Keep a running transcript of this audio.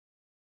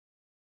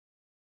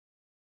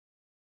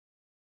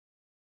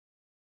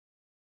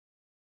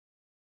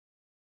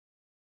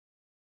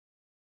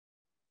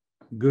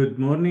Good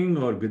morning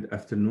or good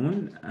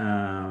afternoon.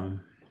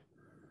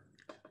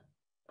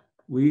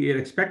 We are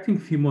expecting a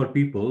few more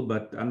people,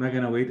 but I'm not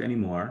going to wait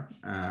anymore.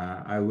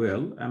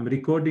 I'm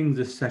recording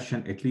this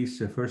session, at least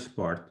the first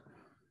part.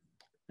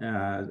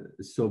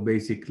 So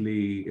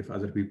basically, if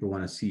other people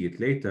want to see it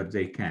later,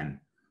 they can.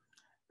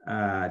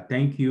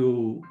 Thank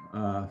you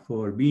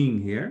for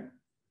being here.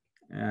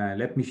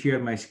 Let me share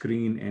my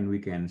screen and we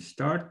can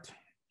start.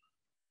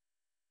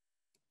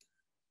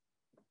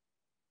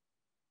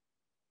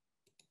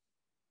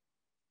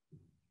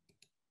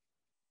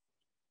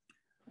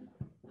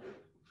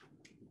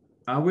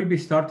 I will be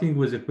starting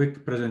with a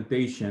quick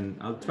presentation.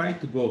 I'll try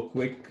to go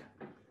quick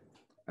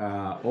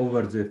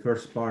over the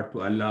first part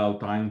to allow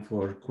time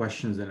for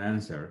questions and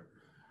answer.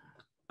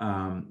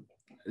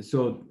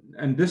 So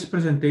in this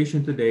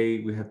presentation today,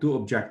 we have two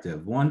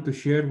objectives. One, to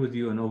share with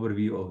you an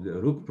overview of the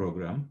Uruk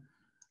program.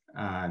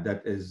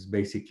 That is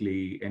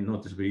basically, and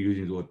notice we're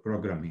using the word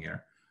program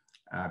here,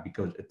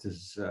 because it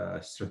is a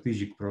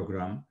strategic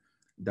program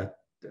that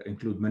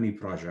includes many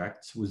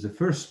projects, with the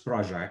first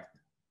project,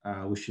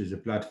 which is a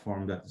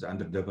platform that is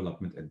under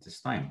development at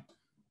this time.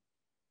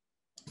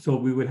 So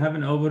we will have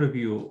an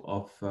overview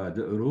of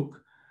the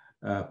Uruk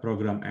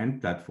program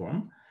and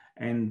platform,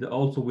 and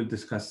also we'll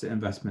discuss the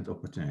investment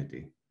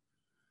opportunity.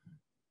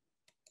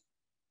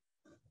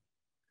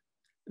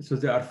 So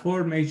there are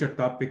four major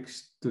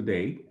topics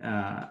today,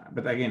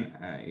 but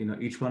again,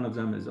 each one of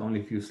them is only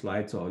a few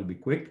slides, so I'll be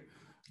quick.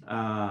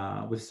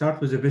 We'll start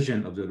with the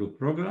vision of the Uruk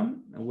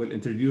program, and we'll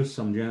introduce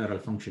some general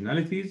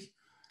functionalities.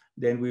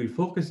 Then we'll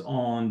focus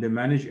on the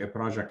manage a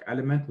project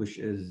element, which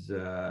is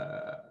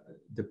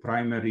the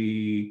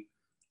primary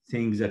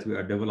things that we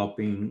are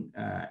developing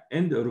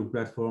in the Uruk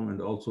platform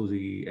and also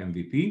the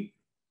MVP.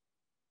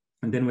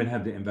 And then we'll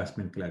have the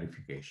investment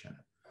clarification.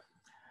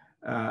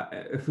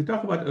 If we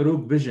talk about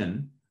Uruk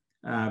vision,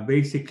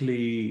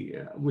 basically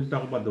we'll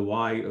talk about the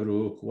why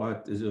Uruk,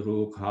 what is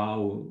Uruk,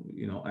 how,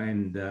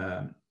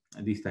 and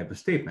these type of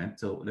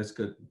statements. So let's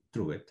go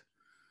through it.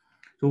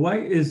 So why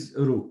is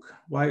Uruk?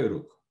 Why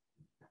Uruk?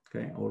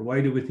 Okay, or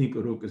why do we think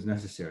Uruk is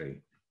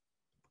necessary?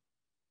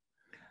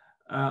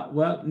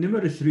 Well,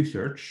 numerous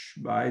research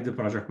by the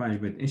Project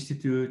Management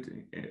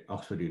Institute,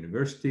 Oxford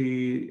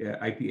University,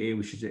 IPA,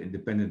 which is the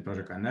Independent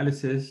Project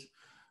Analysis,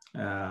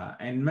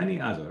 and many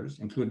others,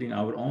 including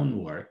our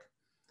own work,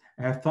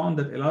 have found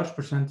that a large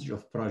percentage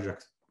of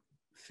projects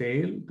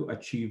fail to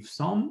achieve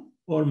some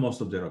or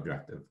most of their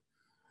objective.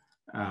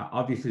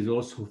 Obviously,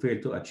 those who fail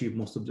to achieve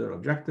most of their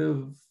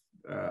objective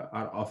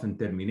are often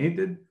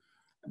terminated,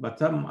 but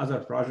some other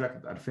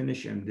projects are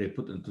finished and they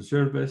put into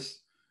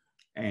service,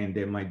 and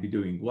they might be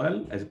doing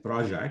well as a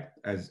project,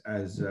 as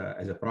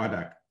a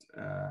product,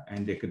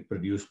 and they could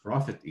produce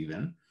profit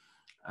even,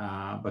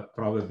 but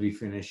probably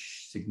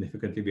finish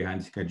significantly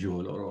behind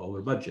schedule or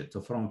over budget. So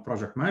from a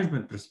project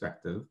management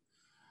perspective,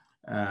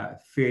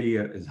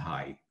 failure is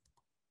high.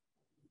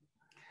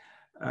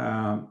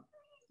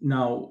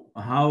 Now,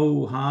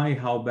 how high,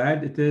 how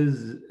bad it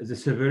is, the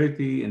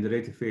severity and the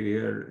rate of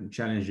failure and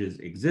challenges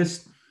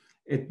exist.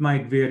 It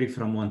might vary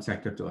from one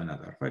sector to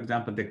another. For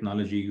example,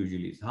 technology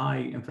usually is high,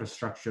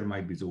 infrastructure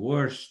might be the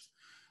worst,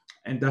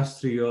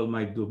 industrial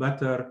might do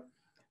better.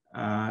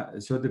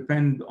 So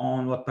depend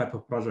on what type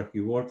of project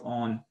you work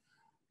on,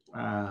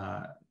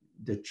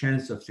 the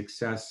chance of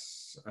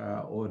success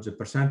or the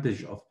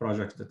percentage of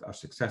projects that are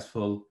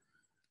successful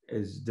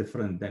is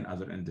different than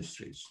other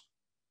industries.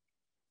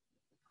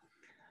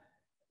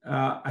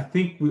 I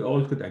think we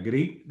all could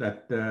agree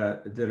that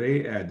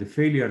the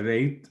failure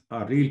rate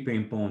are real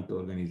pain point to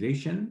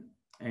organization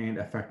and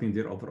affecting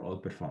their overall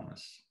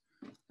performance.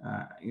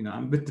 I'm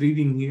a bit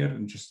reading here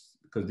just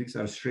because these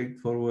are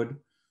straightforward,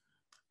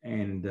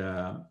 and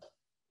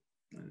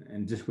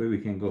this way we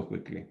can go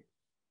quickly.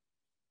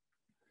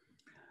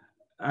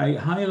 I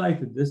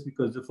highlighted this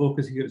because the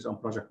focus here is on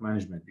project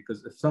management,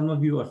 because if some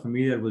of you are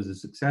familiar with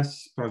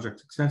the project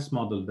success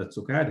model that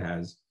SOCAD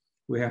has,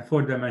 we have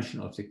 4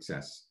 dimensions of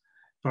success.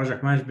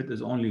 Project management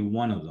is only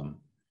one of them.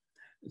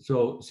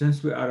 So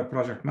since we are a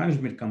project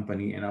management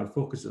company and our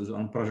focus is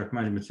on project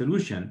management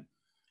solution,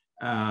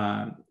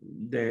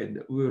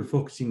 we're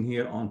focusing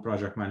here on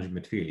project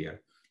management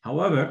failure.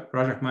 However,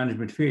 project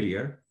management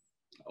failure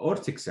or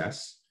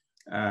success,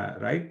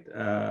 have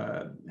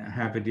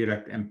a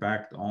direct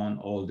impact on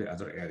all the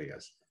other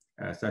areas,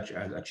 such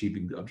as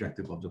achieving the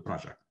objective of the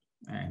project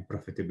and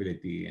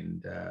profitability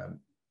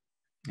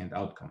and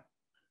outcome.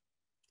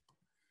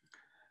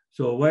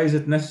 So why is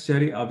it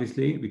necessary?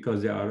 Obviously,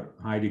 because there are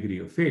high degree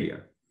of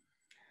failure.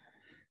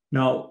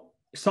 Now,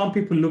 some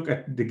people look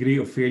at degree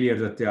of failure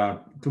that there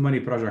are too many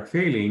projects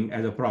failing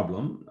as a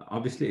problem.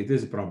 Obviously, it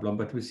is a problem,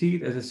 but we see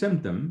it as a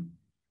symptom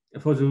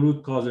for the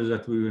root causes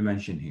that we will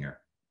mention here.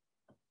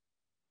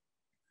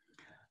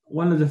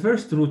 One of the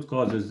first root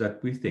causes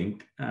that we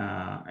think,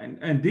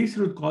 and these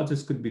root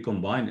causes could be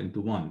combined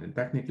into one, and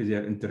technically they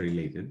are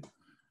interrelated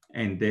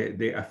and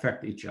they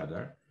affect each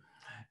other,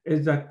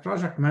 is that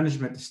project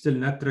management is still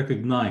not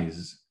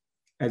recognized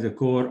as a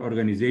core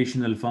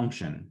organizational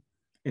function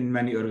in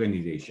many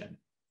organizations.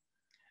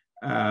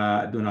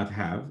 do not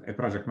have a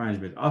project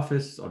management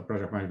office or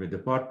project management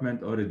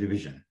department or a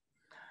division.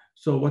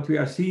 So what we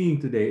are seeing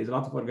today is a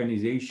lot of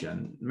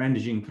organization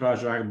managing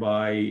project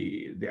by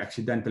the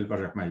accidental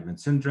project management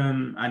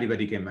syndrome.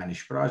 Anybody can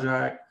manage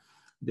project.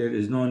 There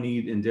is no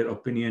need, in their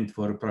opinion,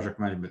 for a project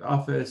management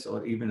office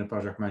or even a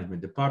project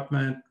management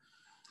department.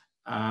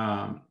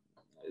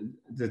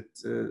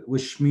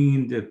 Which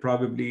means that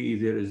probably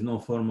there is no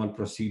formal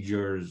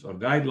procedures or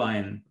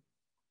guideline.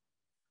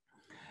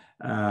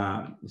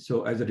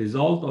 So as a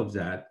result of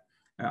that,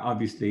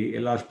 obviously,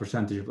 a large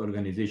percentage of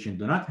organizations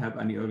do not have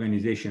any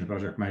organization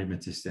project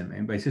management system.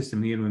 And by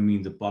system here, we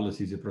mean the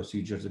policies, the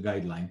procedures, the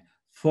guideline,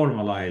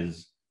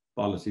 formalize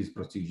policies,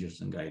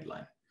 procedures, and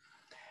guideline.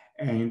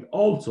 And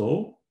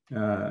also,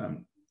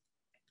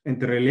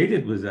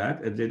 interrelated with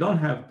that, if they don't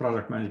have a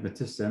project management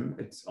system,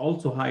 it's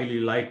also highly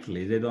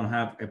likely they don't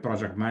have a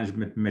project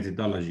management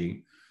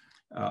methodology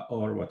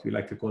or what we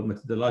like to call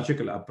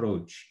methodological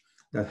approach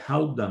that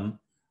help them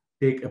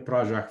take a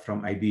project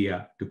from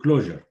idea to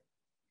closure.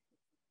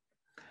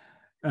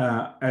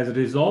 As a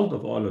result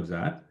of all of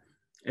that,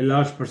 a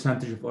large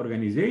percentage of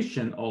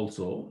organization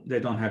also, they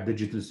don't have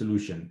digital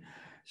solution.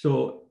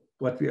 So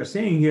what we are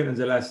saying here in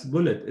the last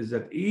bullet is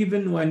that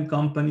even when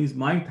companies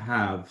might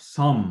have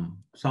some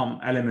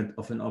element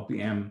of an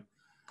OPM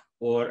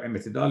or a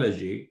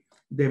methodology,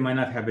 they might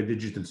not have a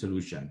digital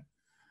solution.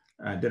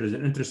 There is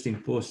an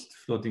interesting post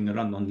floating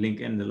around on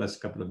LinkedIn the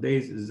last couple of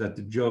days, is that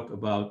the joke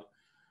about,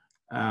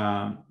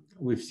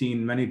 we've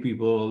seen many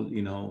people,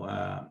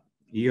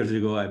 years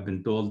ago, I've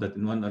been told that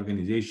in one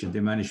organization,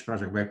 they manage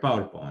project by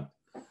PowerPoint.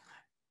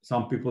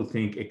 Some people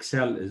think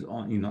Excel is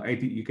on,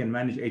 you can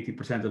manage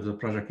 80% of the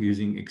project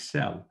using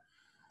Excel.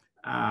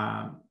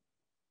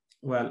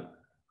 Well,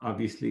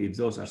 obviously, if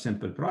those are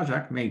simple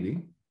projects,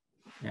 maybe,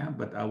 yeah,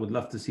 but I would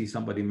love to see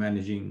somebody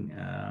managing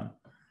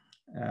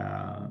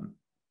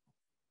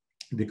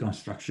the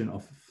construction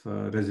of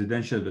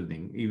residential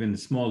building, even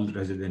small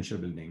residential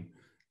building,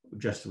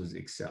 just with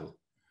Excel.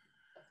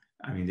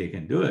 I mean, they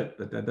can do it,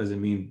 but that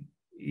doesn't mean,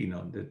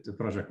 that the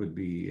project would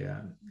be,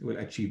 will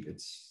achieve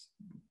its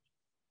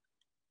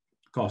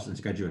cost and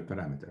schedule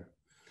parameter.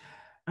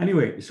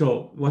 Anyway,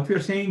 so what we're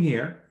saying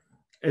here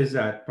is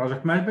that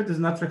project management is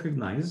not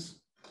recognized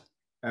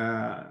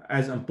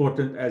as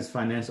important as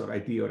finance or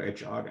IT or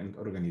HR in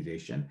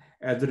organization.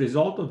 As a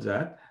result of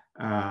that,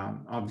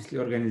 obviously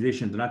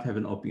organizations do not have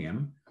an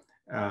OPM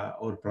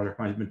or project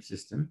management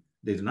system.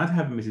 They do not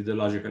have a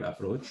methodological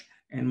approach,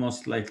 and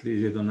most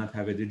likely they do not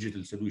have a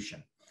digital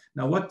solution.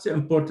 Now, what's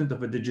important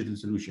of a digital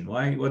solution?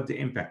 What's the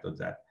impact of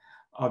that?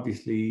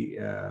 Obviously,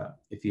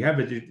 if you have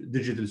a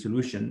digital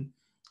solution,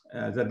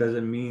 that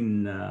doesn't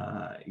mean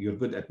you're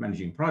good at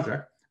managing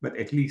project, but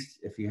at least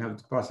if you have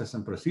the process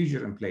and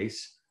procedure in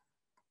place,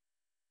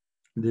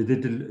 the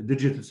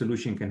digital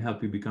solution can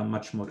help you become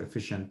much more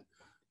efficient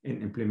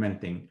in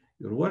implementing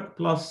your work.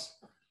 Plus,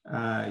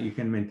 you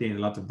can maintain a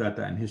lot of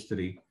data and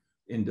history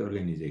in the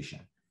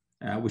organization,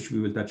 which we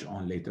will touch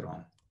on later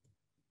on.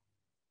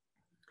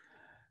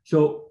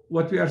 So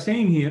what we are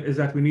saying here is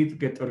that we need to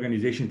get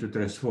organization to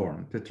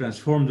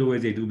transform the way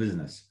they do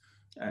business.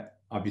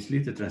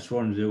 Obviously, to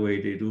transform the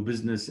way they do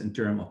business in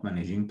terms of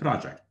managing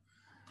project.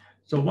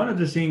 So one of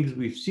the things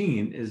we've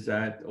seen is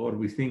that, or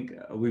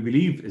we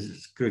believe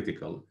is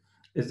critical,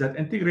 is that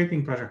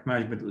integrating project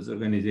management with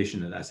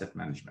organizational asset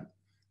management.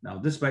 Now,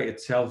 this by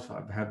itself,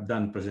 I have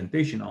done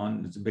presentation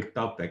on, it's a big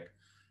topic.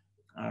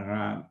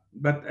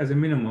 But as a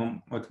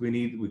minimum, what we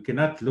need, we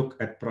cannot look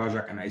at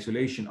project in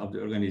isolation of the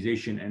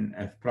organization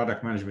and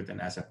product management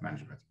and asset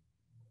management.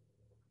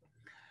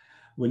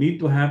 We need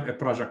to have a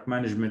project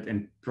management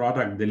and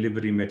product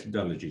delivery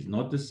methodologies.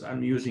 Notice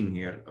I'm using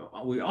here,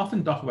 we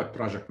often talk about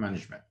project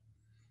management.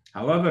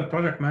 However,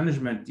 project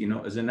management,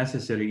 is a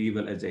necessary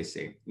evil, as I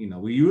say.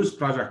 We use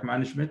project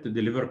management to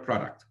deliver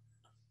product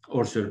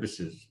or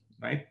services,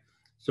 right?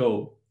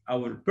 So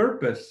our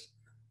purpose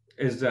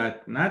is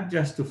that not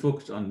just to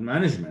focus on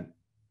management,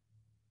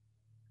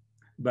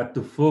 but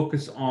to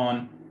focus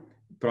on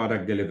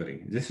product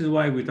delivery. This is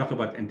why we talk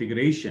about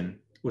integration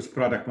with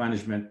product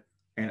management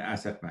and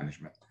asset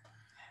management.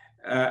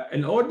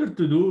 In order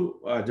to do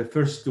the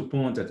first 2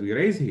 points that we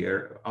raise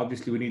here,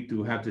 obviously we need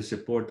to have the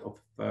support of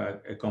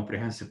a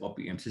comprehensive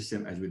OPM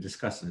system, as we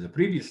discussed in the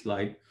previous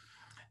slide.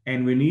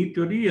 And we need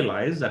to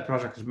realize that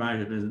project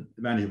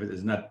management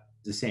is not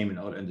the same in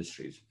all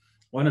industries.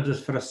 One of the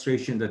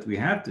frustrations that we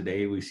have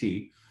today, we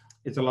see,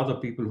 it's a lot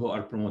of people who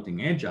are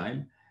promoting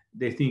Agile.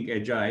 They think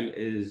Agile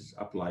is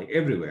apply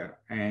everywhere.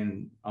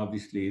 And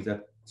obviously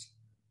that's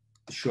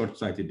a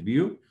short-sighted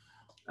view.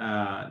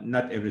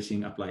 Not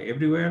everything apply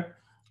everywhere.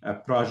 A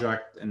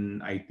project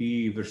in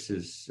IT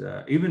versus,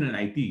 even in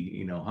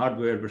IT,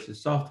 hardware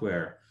versus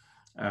software,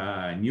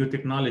 new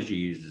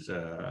technologies,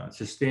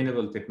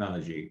 sustainable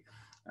technology,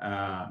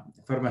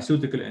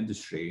 pharmaceutical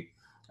industry,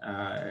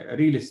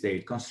 real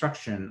estate,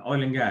 construction,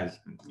 oil and gas,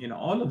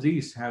 all of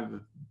these have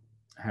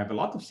a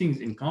lot of things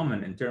in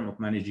common in terms of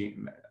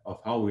managing, of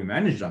how we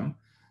manage them.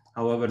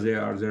 However,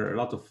 there are a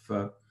lot of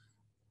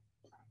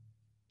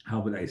how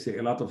would I say,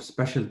 a lot of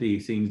specialty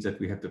things that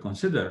we have to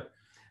consider.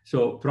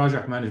 So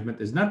project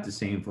management is not the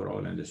same for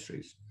all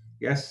industries.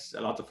 Yes,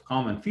 a lot of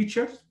common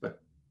features,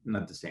 but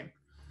not the same.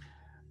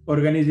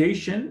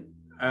 Organization,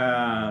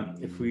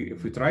 if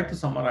we try to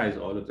summarize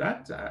all of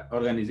that,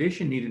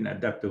 organization need an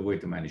adaptive way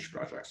to manage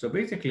projects. So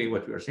basically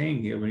what we are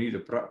saying here, we need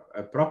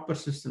a proper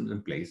systems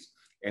in place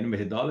and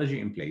methodology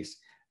in place,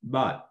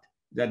 but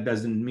that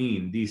doesn't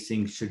mean these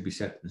things should be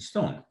set in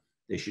stone.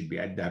 They should be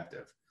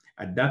adaptive.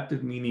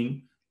 Adaptive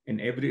meaning in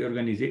every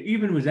organization,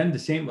 even within the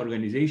same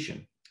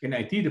organization, an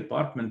IT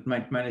department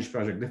might manage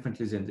project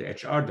differently than the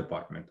HR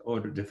department or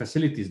the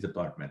facilities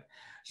department.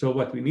 So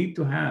what we need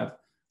to have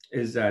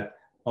is that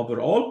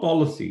overall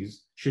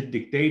policies should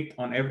dictate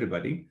on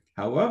everybody.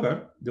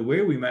 However, the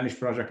way we manage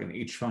project in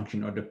each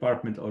function or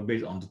department or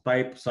based on the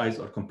type, size,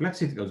 or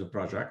complexity of the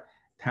project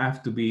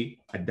have to be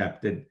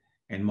adapted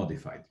and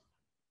modified.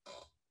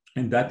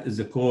 And that is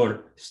the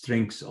core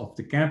strengths of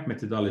the CAMP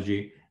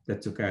methodology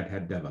that SUCAD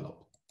had developed.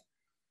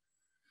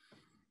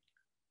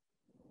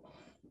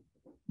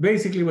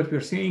 Basically, what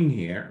we're seeing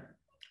here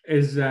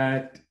is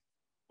that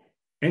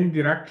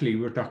indirectly,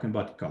 we're talking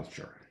about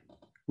culture.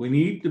 We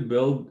need to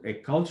build a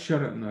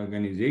culture and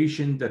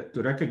organization that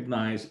to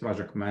recognize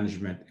project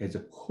management as a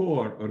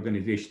core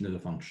organizational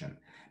function,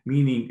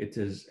 meaning it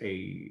is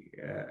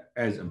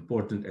as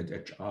important as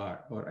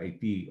HR or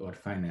IT or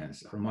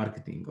finance or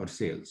marketing or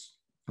sales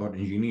or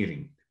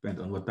engineering,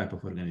 depending on what type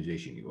of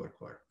organization you work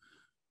for.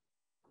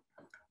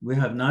 We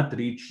have not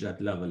reached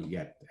that level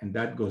yet. And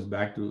that goes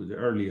back to the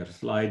earlier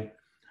slide,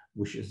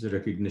 which is the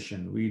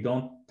recognition. We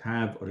don't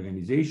have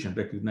organization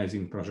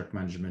recognizing project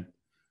management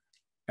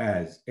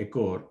as a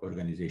core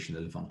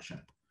organizational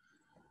function.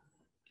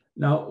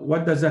 Now,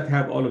 what does that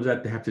have, all of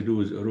that to have to do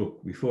with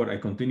Uruk? Before I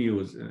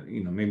continue,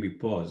 maybe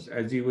pause.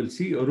 As you will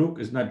see, Uruk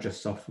is not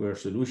just software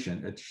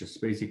solution. It's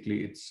just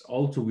basically, it's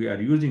also, we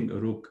are using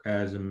Uruk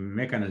as a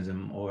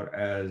mechanism or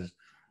as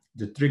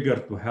the trigger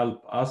to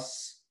help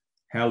us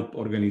help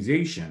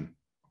organization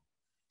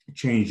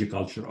change the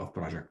culture of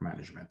project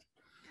management.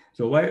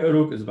 So why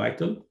Uruk is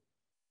vital?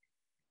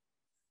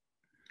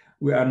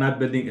 We are not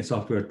building a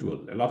software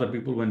tool. A lot of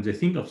people, when they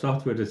think of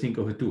software, they think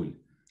of a tool,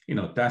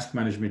 task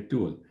management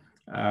tool,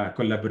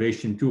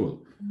 collaboration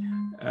tool.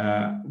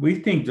 We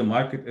think the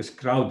market is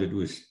crowded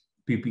with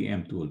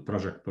PPM tool,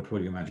 project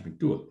portfolio management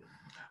tool.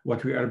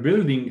 What we are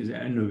building is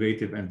an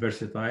innovative and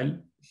versatile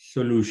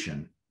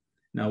solution.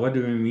 Now, what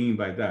do we mean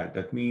by that?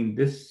 That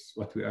means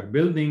what we are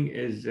building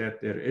is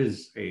that there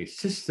is a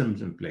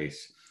systems in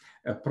place,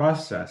 a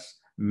process,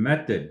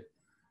 method,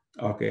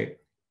 okay,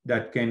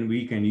 that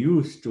we can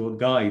use to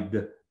guide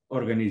the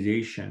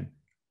organization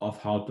of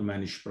how to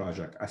manage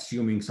project,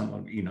 assuming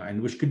some,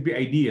 and which could be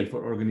ideal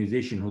for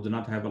organizations who do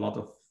not have a lot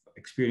of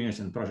experience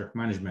in project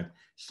management,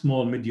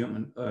 small,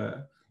 medium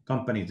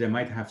companies. They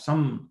might have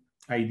some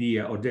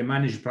idea, or they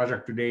manage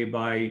project today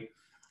by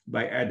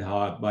ad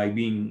hoc, by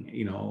being,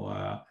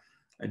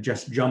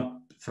 just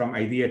jump from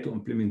idea to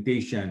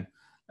implementation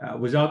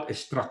without a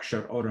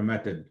structure or a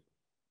method.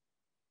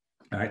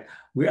 Right?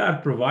 We are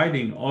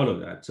providing all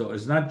of that. So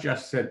it's not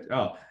just said,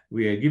 oh,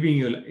 we are giving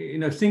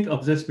you, think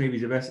of this, maybe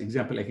the best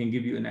example I can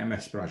give you, an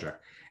MS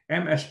project.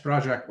 MS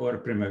project or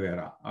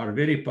Primavera are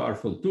very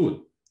powerful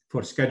tool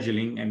for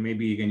scheduling, and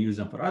maybe you can use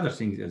them for other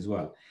things as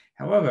well.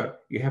 However,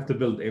 you have to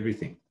build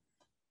everything.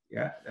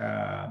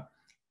 Yeah.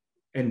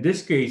 In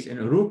this case, in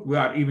Uruk, we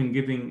are even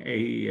giving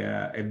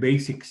a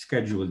basic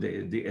schedule,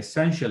 the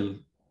essential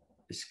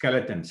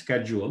skeleton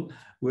schedule.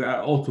 We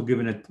are also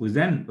given it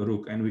within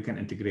Uruk, and we can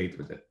integrate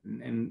with it.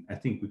 And I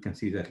think we can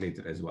see that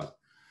later as well.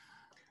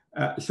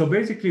 So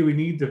basically, we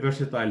need the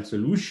versatile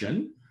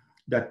solution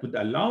that would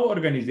allow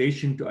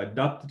organization to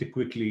adapt it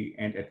quickly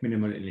and at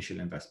minimal initial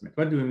investment.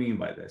 What do we mean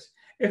by this?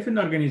 If an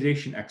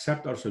organization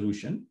accepts our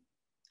solution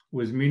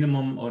with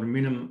minimum or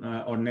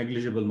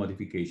negligible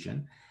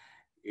modification,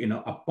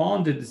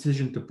 upon the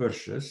decision to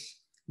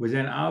purchase,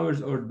 within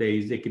hours or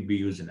days, they could be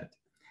using it.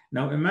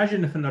 Now,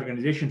 imagine if an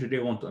organization today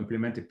wants to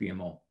implement a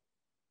PMO.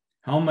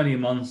 How many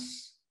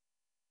months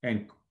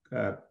and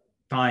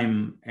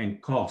time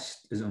and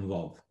cost is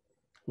involved?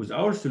 With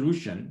our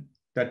solution,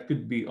 that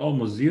could be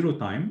almost zero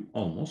time,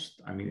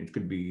 almost. I mean, it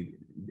could be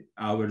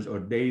hours or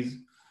days.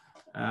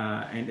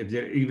 And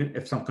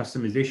if some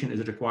customization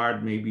is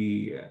required,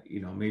 maybe,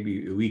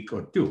 maybe a week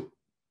or two.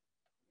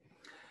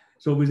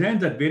 So within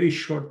that very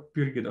short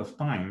period of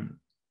time,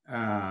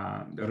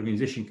 the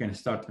organization can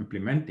start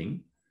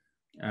implementing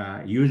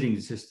using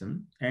the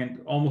system,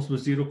 and almost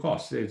with zero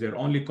cost. Their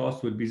only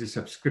cost would be the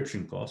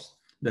subscription cost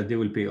that they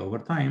will pay over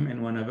time.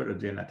 And whenever, if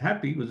they're not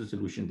happy with the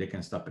solution, they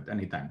can stop at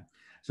any time.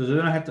 So they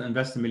don't have to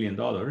invest $1 million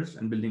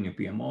in building a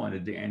PMO and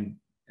at the end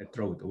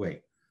throw it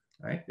away,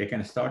 right? They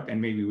can start, and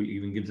maybe we'll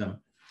even give them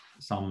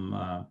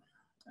some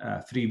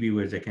freebie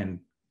where they can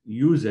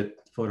use it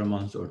for a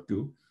month or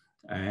two.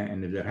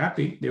 And if they're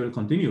happy, they will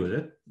continue with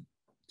it.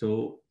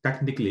 So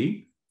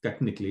technically,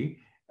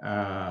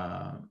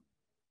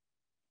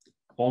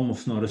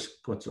 almost no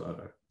risk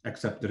whatsoever,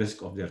 except the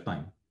risk of their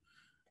time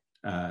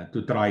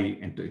to try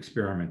and to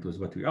experiment with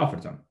what we offer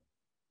them.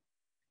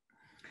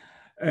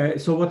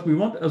 So what we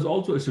want is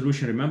also a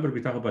solution. Remember,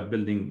 we talk about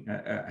building,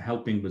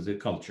 helping with the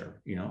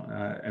culture,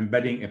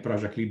 embedding a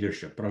project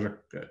leadership,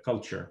 project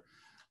culture,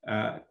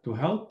 to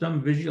help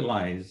them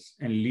visualize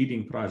and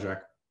leading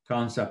project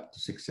concept to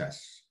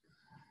success.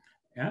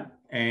 Yeah,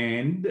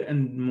 and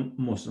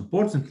most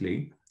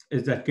importantly,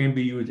 is that can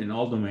be used in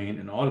all domain,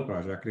 in all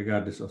project,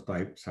 regardless of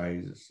type,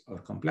 size, or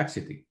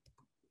complexity.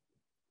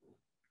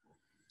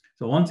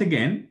 So once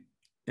again,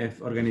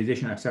 if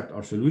organization accept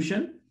our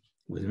solution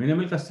with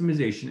minimal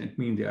customization, it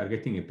means they are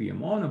getting a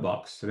PMO in a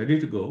box ready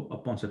to go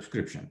upon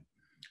subscription,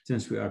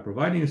 since we are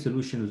providing a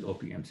solution with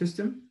OPM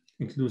system,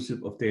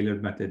 inclusive of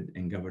tailored method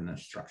and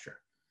governance structure.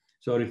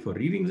 Sorry for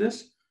reading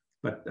this,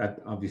 but that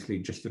obviously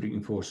just to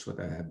reinforce what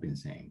I have been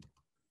saying.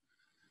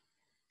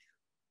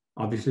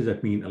 Obviously,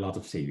 that means a lot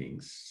of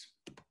savings.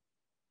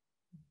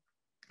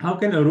 How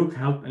can Uruk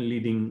help in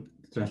leading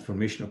the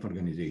transformation of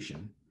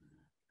organization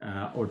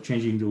or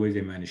changing the way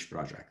they manage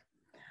project?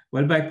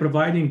 Well, by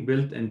providing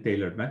built and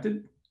tailored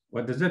method.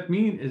 What does that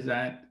mean is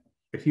that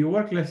if you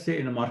work, let's say,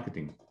 in a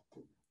marketing,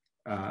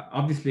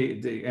 obviously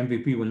the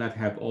MVP will not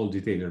have all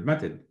the tailored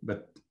method,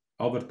 but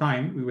over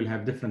time we will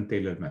have different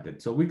tailored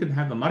methods. So we could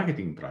have a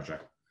marketing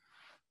project,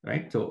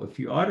 right? So if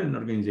you are an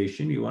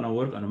organization, you want to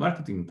work on a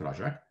marketing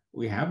project,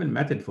 we have a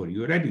method for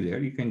you ready there.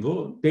 You can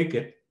go take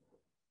it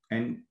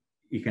and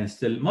you can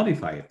still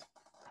modify it,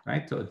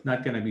 right? So it's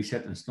not going to be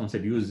set in stone,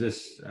 said use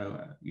this,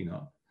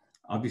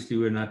 obviously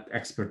we're not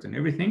expert in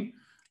everything.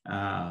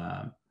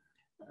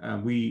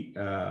 We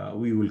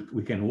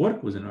can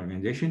work with an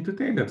organization to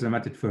tailor the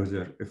method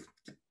further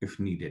if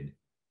needed.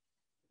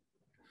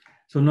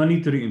 So no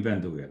need to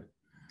reinvent the wheel.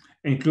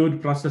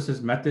 Include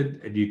processes, method,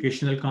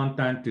 educational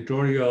content,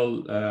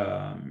 tutorial,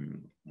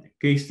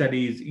 case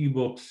studies,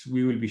 ebooks.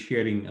 We will be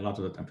sharing a lot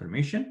of that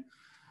information.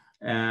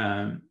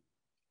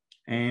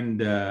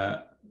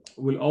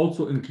 We'll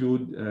also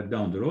include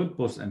down the road,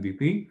 post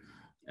MVP,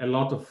 a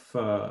lot of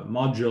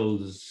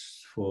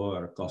modules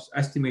for cost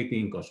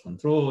estimating, cost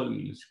control,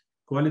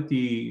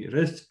 quality,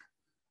 risk,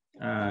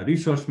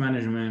 resource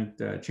management,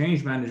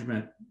 change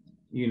management,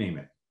 you name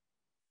it.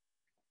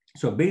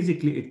 So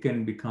basically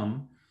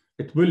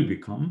it will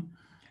become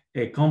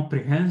a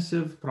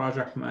comprehensive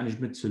project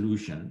management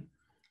solution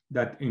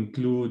that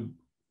include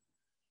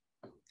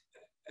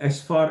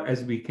as far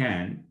as we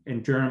can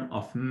in terms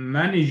of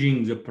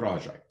managing the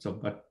project. So,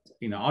 but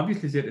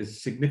obviously there is a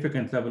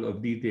significant level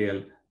of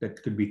detail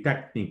that could be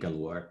technical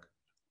work.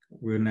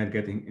 We're not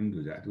getting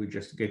into that. We're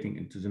just getting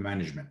into the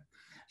management.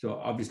 So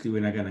obviously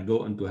we're not going to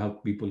go into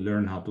help people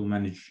learn how to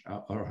manage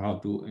or how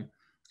to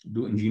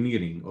do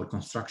engineering or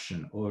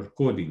construction or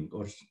coding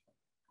or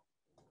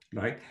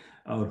right.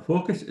 Our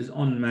focus is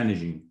on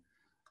managing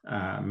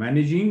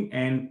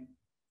and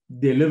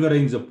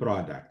delivering the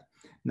product.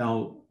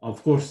 Now,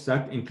 of course,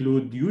 that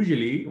include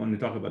usually when we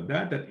talk about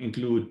that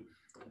include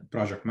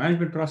project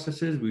management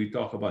processes. We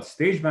talk about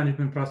stage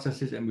management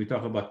processes, and we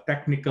talk about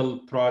technical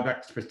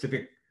product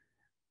specific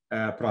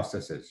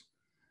processes.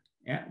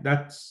 Yeah,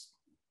 that's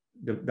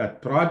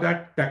that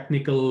product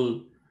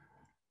technical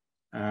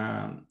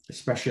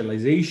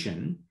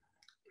specialization.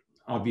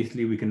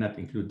 Obviously, we cannot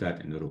include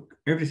that in Uruk.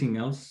 Everything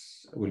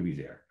else will be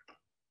there.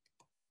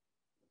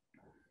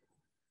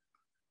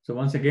 So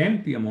once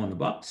again, PMO in the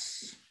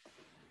box.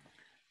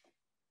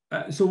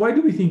 So why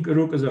do we think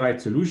Uruk is the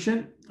right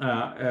solution?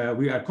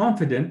 We are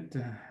confident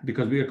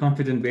because we are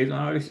confident based on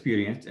our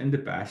experience in the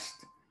past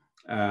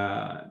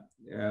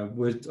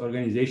with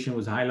organization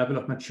with high level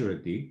of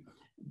maturity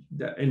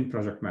in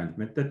project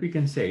management that we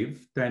can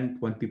save 10,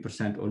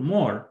 20% or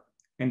more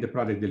in the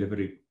product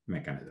delivery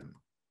mechanism.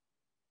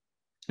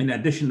 In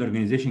addition, the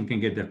organization can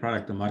get their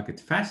product to market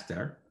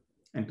faster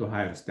and to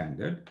higher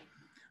standard,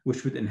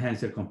 which would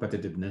enhance their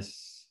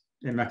competitiveness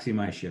and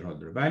maximize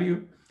shareholder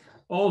value.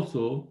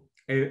 Also,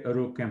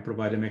 Uruk can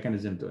provide a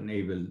mechanism to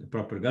enable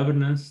proper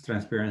governance,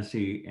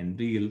 transparency, and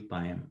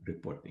real-time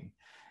reporting.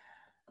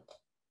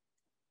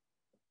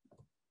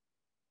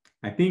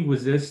 I think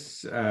with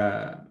this,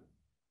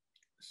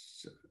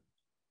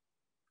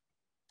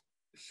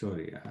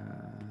 sorry,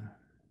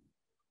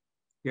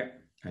 yeah,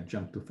 I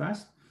jumped too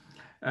fast.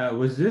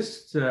 With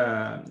this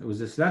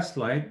last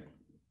slide,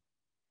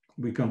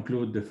 we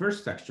conclude the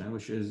first section,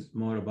 which is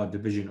more about the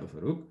vision of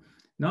Uruk.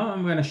 Now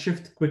I'm going to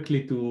shift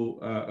quickly to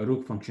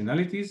Uruk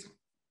functionalities,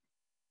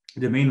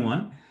 the main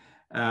one.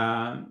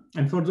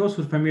 And for those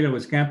who are familiar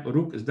with CAMP,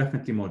 Uruk is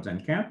definitely more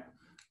than CAMP.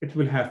 It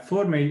will have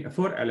four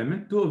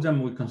elements. Two of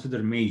them we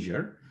consider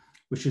major,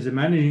 which is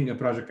managing a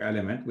project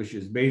element, which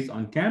is based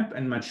on CAMP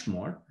and much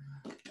more,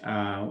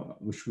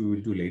 which we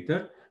will do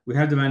later. We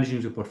have the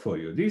managing the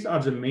portfolio. These are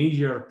the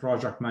major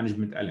project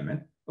management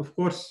element. Of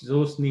course,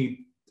 those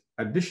need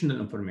additional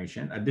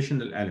information,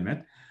 additional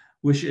element,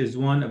 which is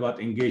one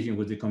about engaging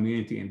with the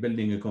community and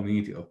building a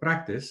community of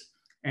practice,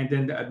 and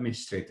then the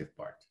administrative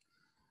part.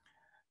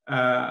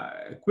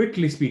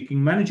 Quickly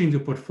speaking, managing the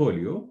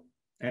portfolio,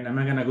 and I'm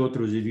not going to go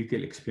through the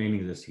detail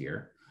explaining this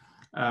here.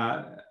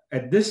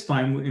 At this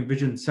time, we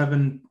envision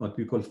 7 what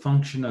we call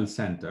functional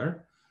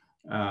center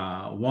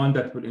One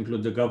that will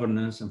include the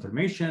governance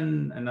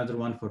information, another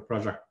one for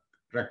project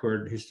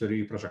record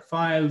history, project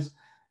files,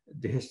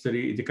 the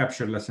history, the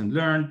capture lesson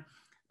learned,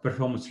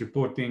 performance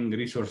reporting,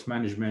 resource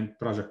management,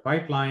 project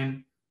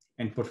pipeline,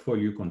 and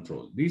portfolio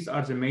control. These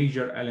are the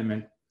major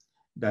elements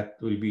that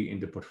will be in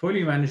the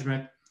portfolio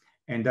management,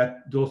 and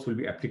that those will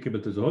be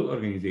applicable to the whole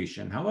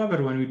organization.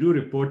 However, when we do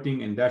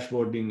reporting and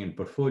dashboarding and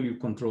portfolio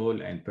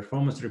control and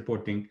performance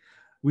reporting,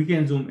 we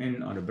can zoom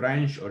in on a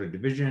branch or a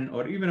division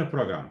or even a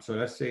program. So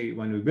let's say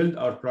when we build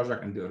our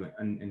project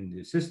in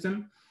the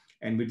system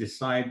and we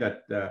decide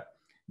that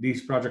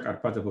these projects are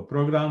part of a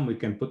program, we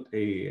can put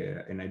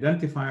an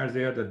identifier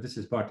there that this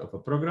is part of a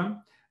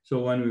program. So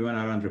when we want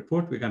to run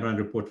report, we can run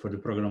report for the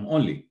program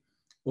only,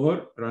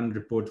 or run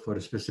report for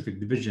a specific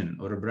division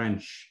or a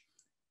branch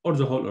or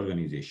the whole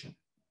organization.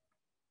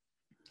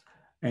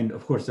 And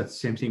of course, that's the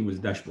same thing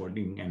with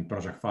dashboarding and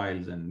project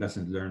files and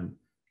lessons learned.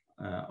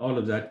 All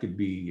of that could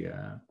be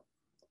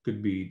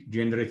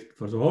generated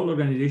for the whole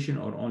organization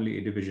or only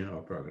a division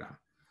or program.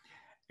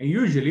 And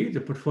usually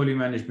the portfolio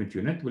management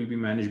unit will be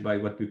managed by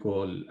what we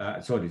call,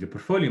 the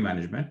portfolio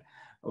management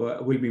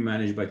will be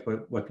managed by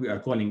what we are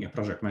calling a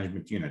project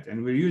management unit.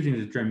 And we're using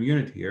the term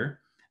unit here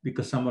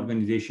because some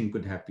organization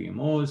could have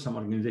PMOs, some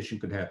organization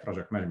could have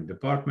project management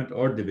department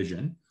or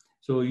division.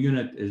 So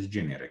unit is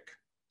generic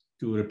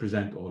to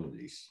represent all of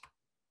these.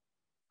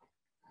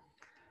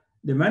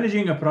 The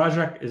managing a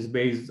project is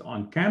based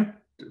on CAMP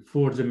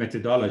for the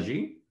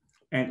methodology,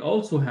 and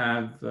also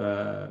have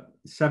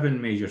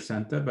 7 major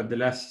centers, but the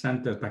last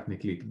center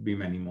technically could be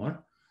many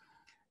more.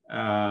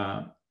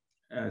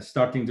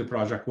 Starting the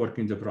project,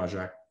 working the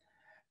project.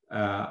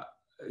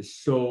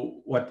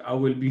 So what I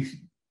will be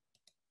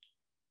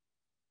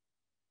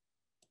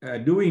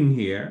doing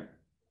here,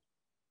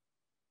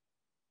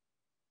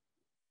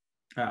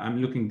 I'm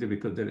looking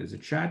because there is a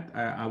chat.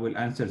 I will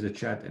answer the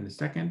chat in a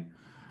second.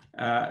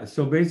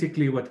 So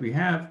basically what we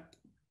have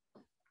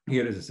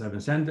here is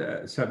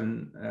a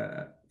 7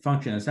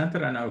 functional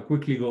center, and I'll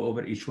quickly go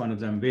over each one of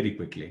them very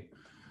quickly.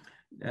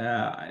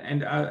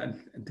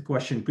 The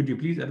question, could you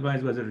please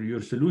advise whether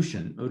your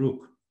solution,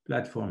 Uruk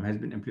platform, has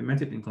been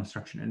implemented in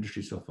construction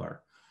industry so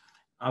far?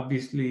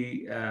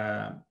 Obviously,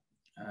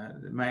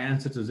 my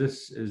answer to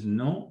this is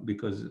no,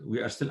 because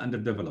we are still under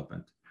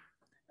development.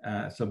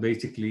 So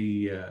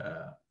basically,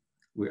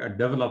 we are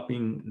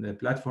developing the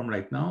platform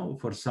right now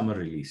for summer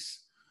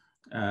release.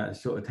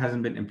 So it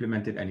hasn't been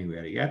implemented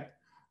anywhere yet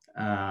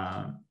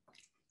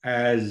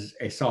as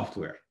a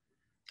software.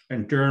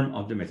 In terms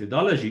of the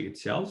methodology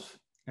itself,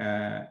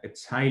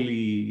 it's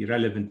highly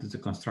relevant to the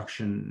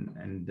construction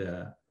and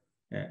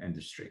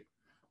industry.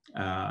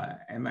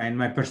 And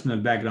my personal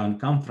background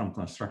comes from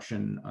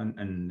construction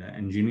and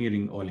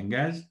engineering, oil and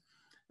gas.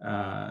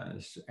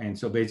 And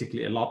so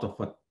basically a lot of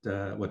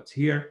what's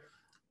here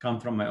come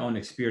from my own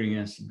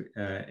experience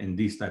in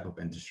these type of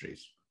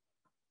industries.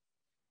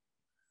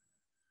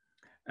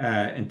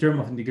 In terms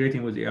of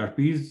integrating with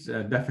ERPs,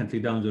 definitely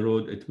down the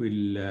road, it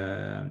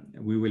will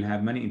we will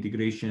have many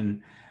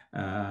integration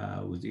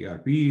with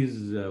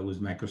ERPs,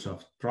 with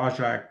Microsoft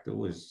Project,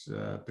 with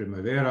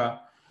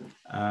Primavera,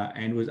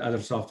 and with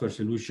other software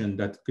solution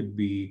that could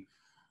be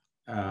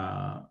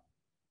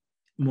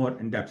more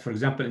in depth. For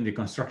example, in the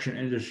construction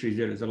industry,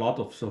 there is a lot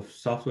of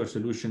software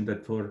solution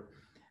that for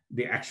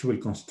the actual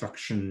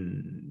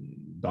construction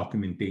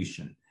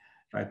documentation,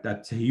 right?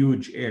 That's a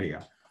huge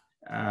area.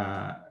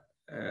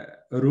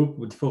 Uruk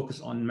would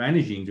focus on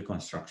managing the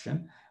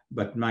construction,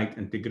 but might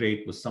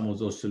integrate with some of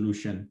those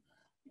solutions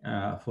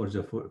for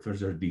the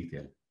further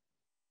detail.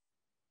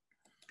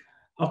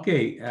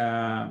 Okay,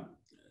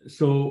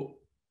 so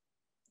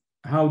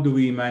how do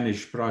we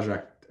manage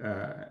project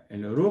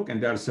in Uruk?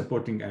 And there are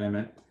supporting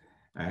element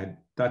I had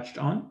touched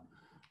on,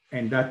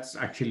 and that's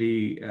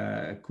actually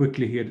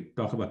quickly here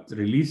talk about the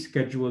release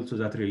schedule. So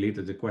that related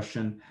to the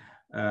question,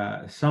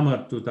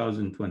 summer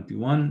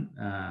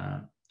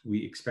 2021.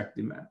 We expect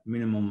the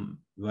minimum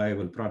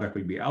viable product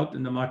will be out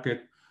in the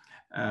market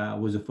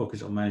with a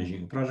focus on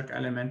managing project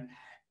element.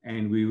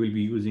 And we will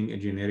be using a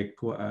generic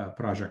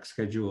project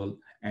schedule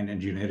and a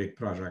generic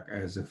project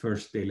as the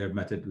first tailored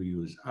method we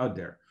use out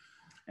there.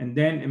 And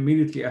then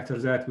immediately after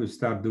that, we'll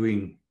start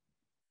doing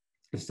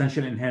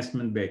essential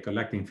enhancement by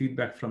collecting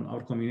feedback from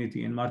our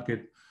community and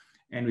market,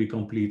 and we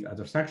complete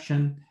other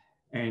section.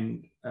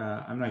 And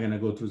I'm not going to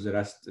go through the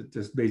rest.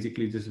 Just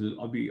basically, this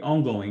will be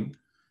ongoing.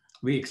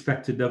 We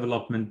expect the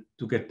development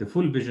to get the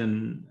full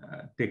vision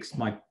takes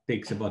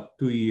about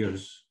 2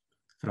 years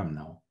from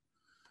now.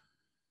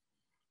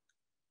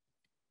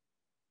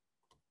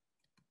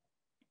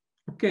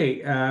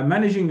 Okay,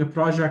 managing a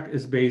project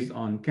is based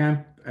on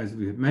CAMP, as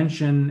we've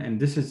mentioned, and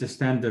this is the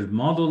standard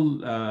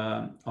model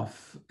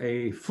of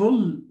a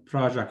full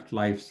project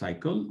life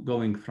cycle,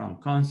 going from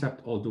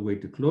concept all the way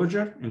to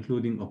closure,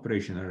 including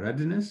operational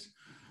readiness.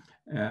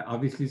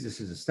 Obviously, this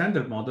is a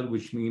standard model,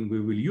 which means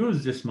we will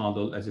use this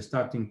model as a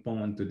starting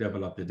point to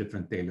develop a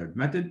different tailored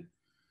method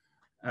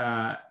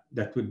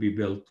that would be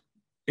built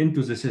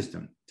into the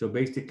system. So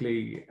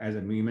basically, as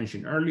we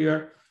mentioned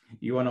earlier,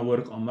 You want to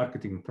work on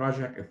marketing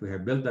project. If we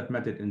have built that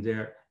method in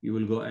there, you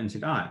will go and say,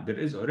 there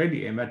is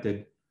already a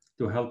method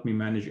to help me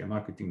manage a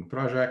marketing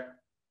project.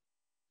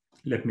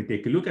 Let me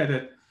take a look at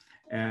it.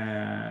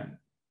 And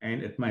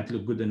it might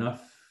look good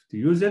enough to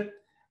use it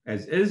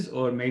as is,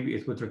 or maybe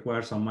it would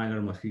require some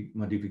minor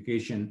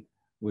modification,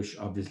 which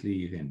obviously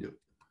you can do.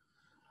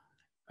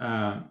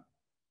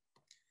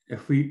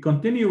 If we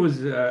continue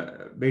with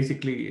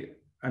basically,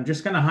 I'm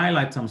just going to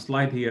highlight some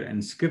slide here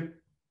and skip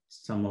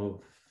some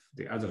of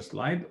the other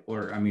slide,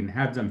 or I mean,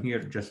 have them here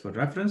just for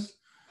reference.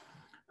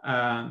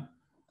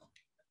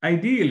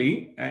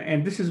 Ideally,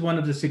 and this is one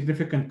of the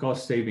significant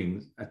cost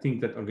savings I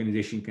think that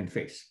organization can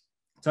face.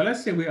 So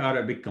let's say we are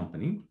a big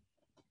company.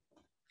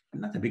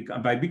 Not a big,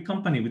 by big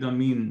company, we don't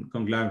mean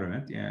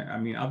conglomerate. Yeah, I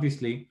mean,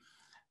 obviously,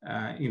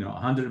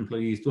 100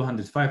 employees,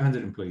 200,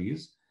 500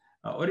 employees,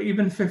 or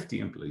even 50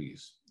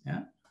 employees.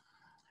 Yeah.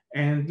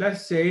 And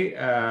let's say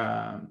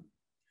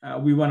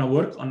we want to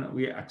work on,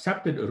 we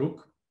accepted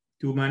Uruk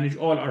to manage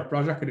all our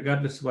projects,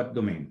 regardless what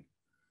domain.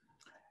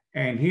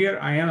 And here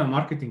I am a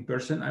marketing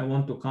person. I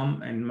want to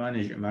come and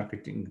manage a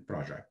marketing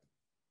project.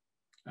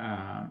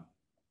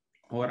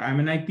 Or I'm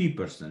an IT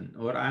person,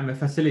 or I'm a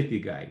facility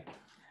guy.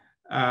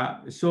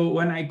 So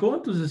when I go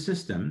into the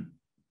system,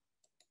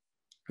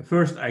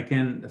 first I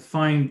can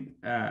find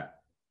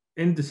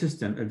in the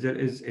system if there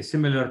is a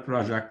similar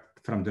project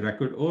from the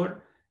record,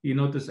 or you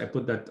notice I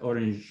put that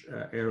orange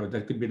arrow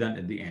that could be done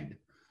at the end.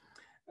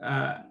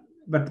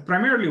 But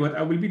primarily what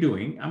I will be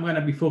doing, I'm going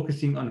to be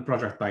focusing on the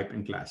project type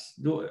and class.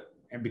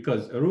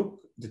 Because Uruk,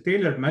 the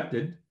tailored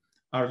method,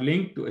 are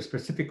linked to a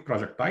specific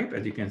project type,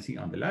 as you can see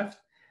on the left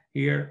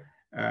here.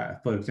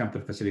 For example,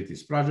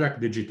 facilities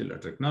project, digital or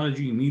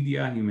technology,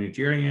 media,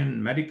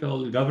 humanitarian,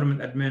 medical,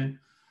 government admin,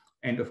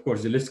 and of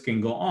course the list can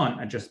go on.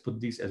 I just put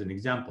these as an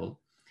example.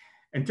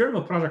 In terms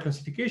of project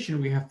classification,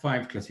 we have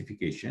 5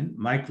 classifications: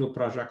 micro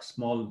project,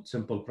 small,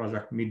 simple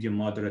project, medium,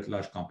 moderate,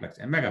 large, complex,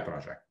 and mega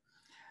project.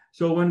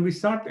 So when we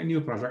start a new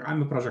project,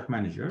 I'm a project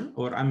manager,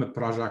 or I'm a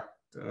project,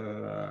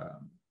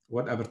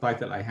 whatever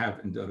title I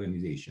have in the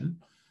organization,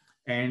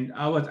 and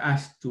I was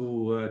asked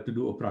to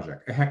do a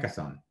project, a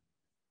hackathon.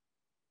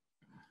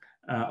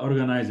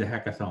 Organize a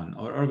hackathon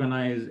or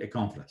organize a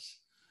conference,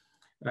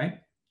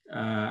 right?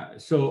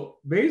 So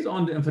based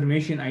on the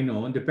information I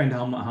know, and depend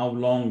how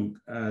long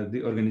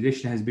the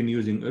organization has been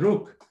using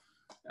Uruk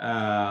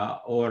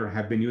or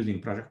have been using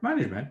project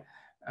management,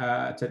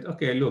 said,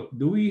 okay, look,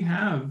 do we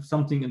have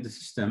something in the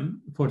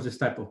system for this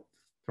type of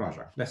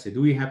project? Let's say,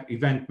 do we have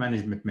event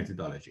management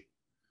methodology?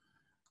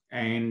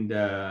 And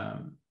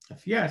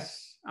if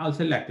yes, I'll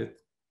select it.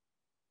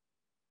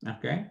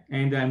 Okay,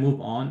 and I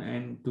move on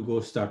and to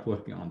go start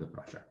working on the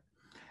project.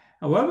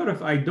 However,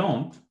 if I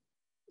don't,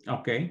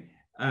 okay,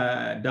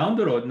 down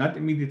the road, not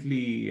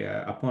immediately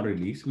upon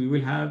release, we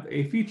will have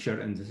a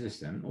feature in the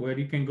system where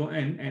you can go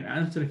in and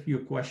answer a few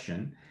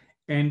questions,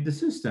 and the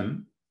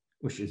system,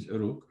 which is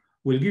Uruk,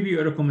 will give you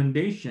a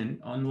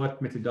recommendation on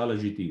what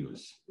methodology to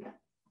use.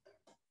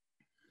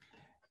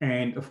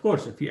 And of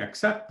course, if you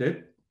accept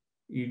it,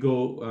 you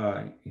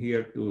go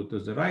here to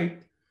the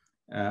right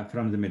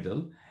from the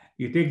middle.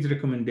 You take the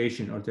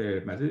recommendation or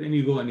the method and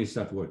you go and you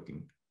start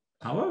working.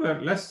 However,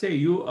 let's say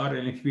you are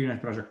an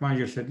experienced project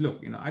manager, said,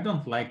 look, I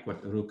don't like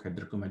what Uruk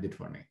had recommended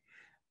for me.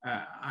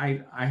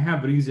 I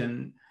have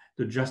reason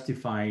to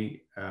justify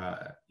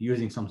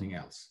using something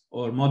else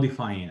or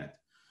modifying it.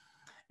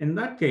 In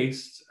that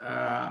case,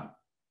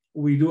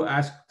 we do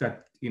ask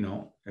that,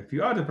 if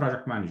you are the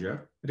project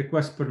manager,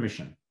 request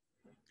permission.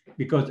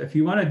 Because if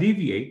you want to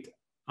deviate,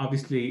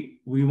 obviously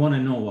we want to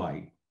know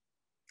why.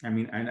 I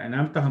mean, and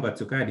I'm talking about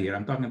Sukad here,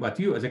 I'm talking about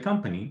you as a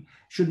company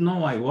should know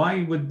why.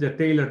 Why would the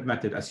tailored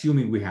method,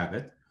 assuming we have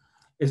it,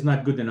 is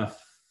not good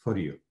enough for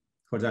you,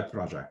 for that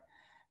project?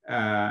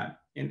 And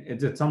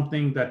is it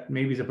something that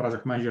maybe the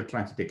project manager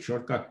trying to take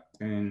shortcut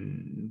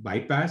and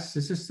bypass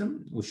the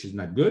system, which is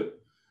not good?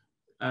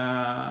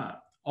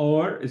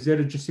 Or is there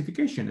a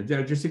justification? If there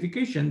is a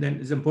justification, then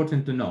it's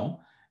important to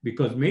know,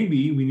 because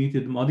maybe we need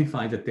to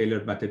modify the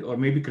tailored method or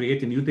maybe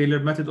create a new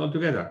tailored method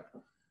altogether,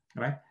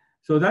 right?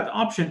 So that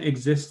option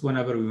exists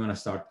whenever we want to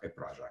start a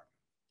project.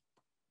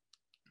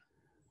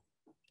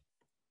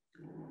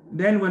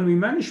 Then when we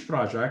manage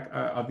project,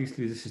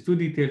 obviously this is too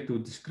detailed to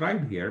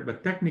describe here,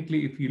 but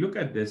technically if you look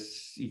at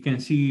this, you can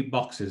see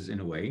boxes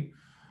in a way.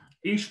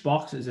 Each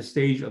box is a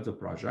stage of the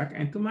project,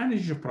 and to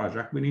manage a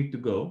project, we need to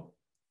go,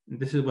 and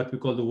this is what we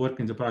call the work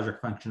in the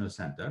project functional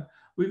center.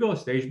 We go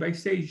stage by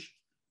stage.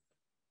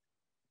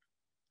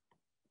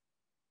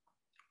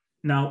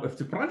 Now, if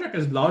the project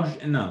is large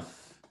enough,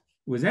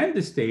 within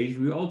the stage,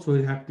 we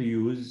also have to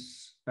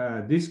use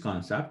this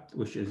concept,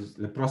 which is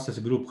the process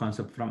group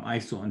concept from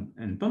ISO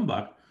and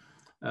PMBOK.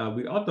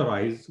 We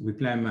authorize, we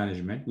plan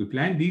management, we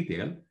plan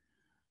detail,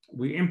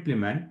 we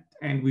implement,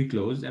 and we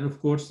close. And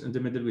of course, in the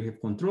middle, we have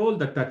control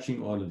that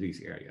touching all of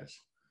these areas.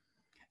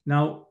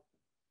 Now,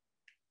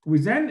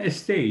 within a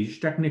stage,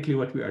 technically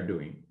what we are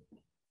doing,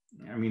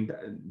 I mean,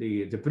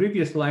 the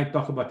previous slide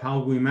talked about how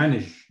we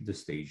manage the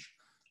stage.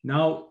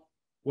 Now,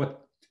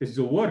 what is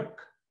the work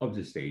of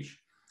the stage?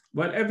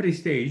 Well, every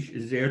stage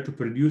is there to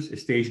produce a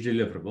stage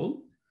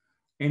deliverable,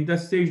 and that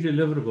stage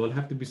deliverable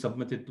have to be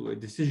submitted to a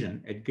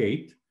decision at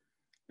gate,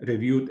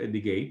 reviewed at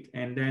the gate,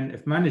 and then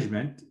if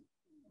management,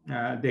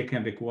 they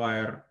can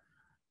require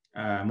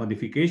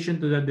modification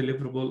to that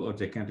deliverable, or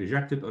they can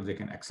reject it, or they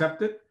can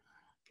accept it,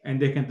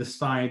 and they can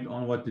decide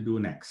on what to do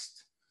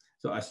next.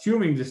 So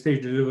assuming the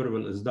stage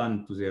deliverable is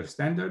done to their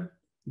standard,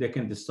 they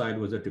can decide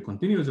whether to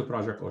continue the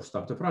project or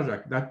stop the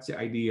project. That's the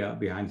idea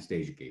behind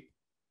stage gate.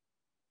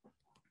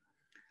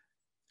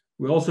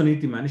 We also need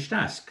to manage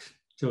tasks.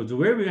 So the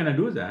way we're going to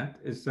do that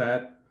is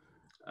that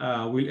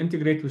we'll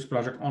integrate with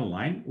Project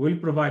Online. We'll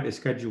provide a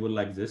schedule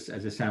like this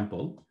as a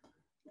sample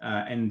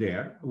in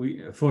there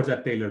for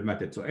that tailored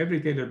method. So every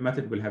tailored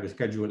method will have a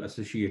schedule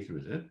associated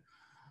with it.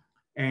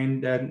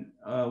 And then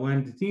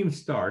when the teams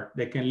start,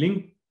 they can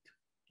link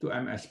to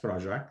MS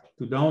Project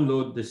to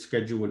download the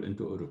schedule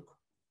into Uruk.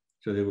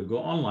 So they will go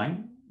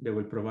online, they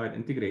will provide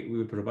we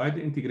will provide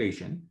the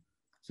integration.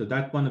 So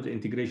that's one of the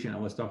integration I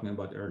was talking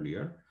about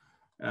earlier,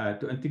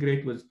 to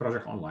integrate with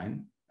Project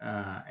Online,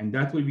 and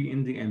that will be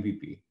in the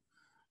MVP,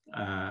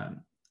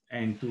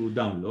 and to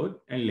download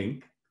and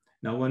link.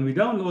 Now, when we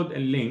download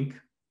and link,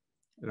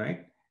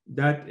 right,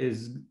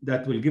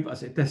 that will give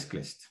us a task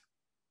list.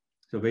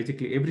 So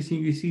basically, everything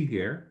you see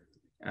here,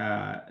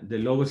 the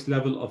lowest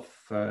level of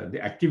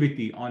the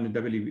activity on the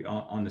WB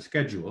on the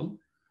schedule,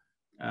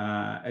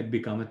 it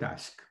become a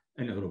task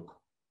in Uruk.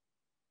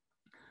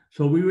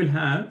 So we will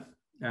have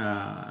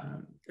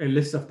a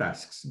list of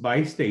tasks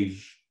by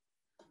stage.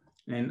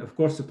 And of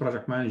course, the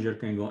project manager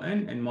can go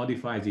in and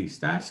modify these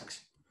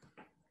tasks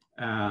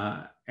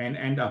and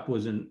end up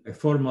with a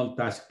formal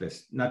task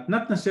list. Not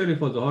necessarily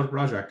for the whole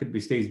project, it could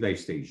be stage by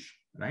stage,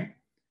 right?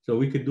 So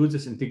we could do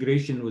this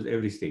integration with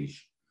every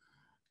stage.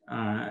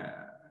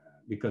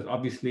 Because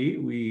obviously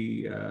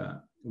we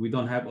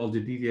don't have all the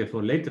detail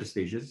for later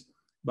stages,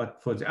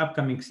 but for the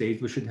upcoming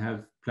stage, we should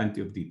have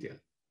plenty of detail.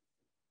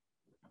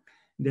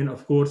 Then,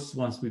 of course,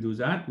 once we do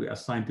that, we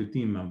assign to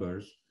team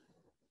members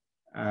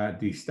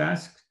these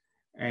tasks.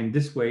 And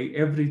this way,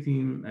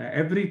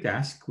 every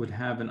task would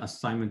have an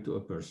assignment to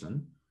a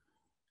person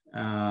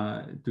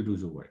to do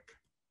the work.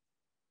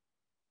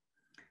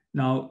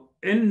 Now,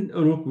 in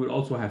Uruk, we'll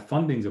also have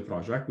funding the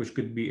project, which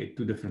could be at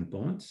two different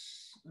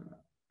points.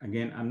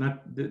 Again,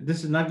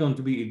 this is not going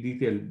to be a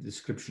detailed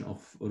description of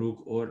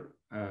Uruk or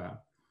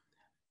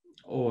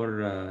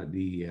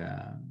the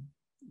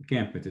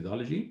camp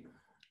methodology.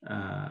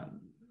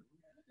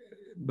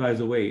 By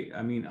the way,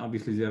 I mean,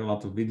 obviously there are a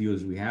lot of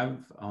videos we have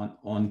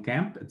on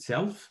camp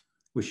itself,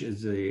 which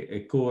is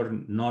a core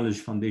knowledge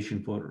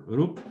foundation for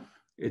Uruk.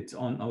 It's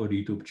on our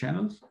YouTube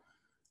channels.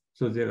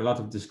 So there are a lot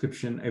of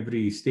description,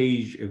 every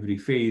stage, every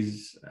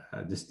phase,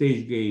 the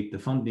stage gate, the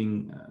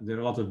funding, there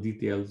are a lot of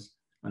details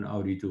on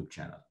our YouTube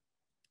channel.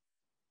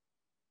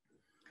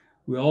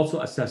 We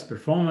also assess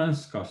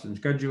performance, cost and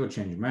schedule,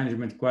 change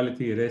management,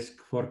 quality, risk,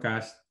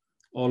 forecast.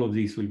 All of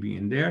these will be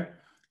in there,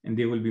 and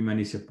there will be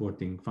many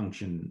supporting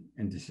functions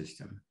in the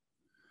system.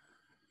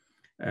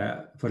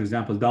 For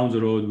example, down the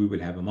road, we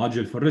will have a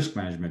module for risk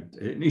management,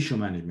 issue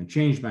management,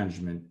 change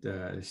management,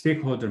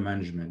 stakeholder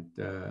management,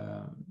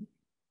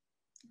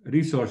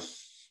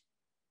 resource,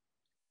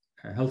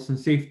 health and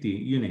safety,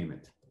 you name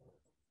it.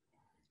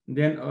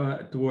 Then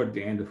toward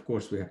the end, of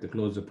course, we have to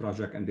close the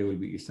project, and there will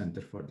be a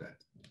center for that.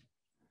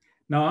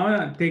 Now, I'm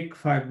going to take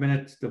 5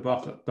 minutes to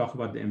talk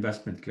about the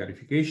investment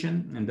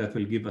clarification, and that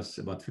will give us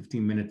about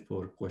 15 minutes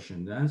for question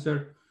and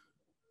answer.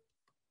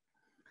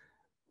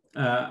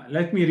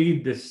 Let me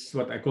read this,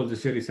 what I call the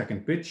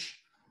 30-second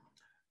pitch.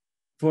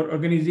 For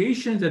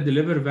organizations that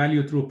deliver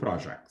value through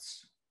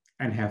projects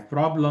and have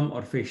problem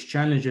or face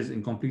challenges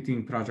in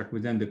completing project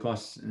within the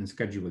costs and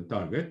schedule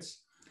targets,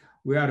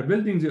 we are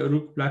building the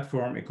Uruk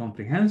platform, a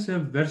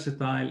comprehensive,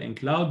 versatile, and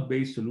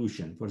cloud-based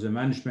solution for the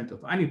management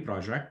of any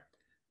project,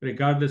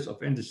 regardless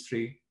of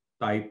industry,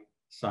 type,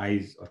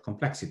 size, or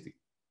complexity.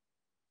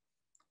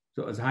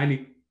 So it's a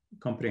highly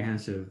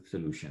comprehensive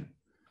solution.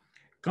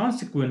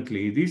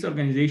 Consequently, these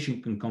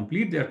organizations can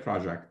complete their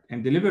project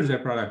and deliver their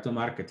product to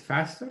market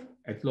faster,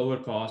 at lower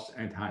cost,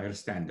 and higher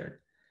standard,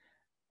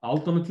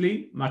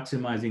 ultimately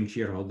maximizing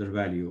shareholder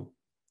value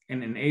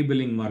and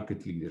enabling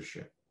market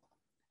leadership.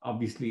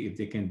 Obviously, if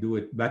they can do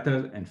it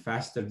better and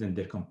faster than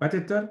their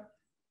competitor,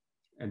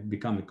 it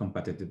becomes a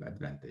competitive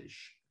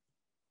advantage.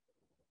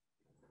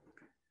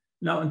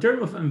 Now, in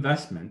terms of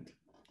investment,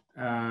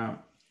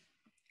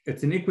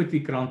 it's an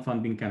equity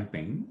crowdfunding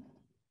campaign,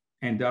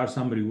 and there are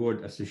some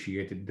reward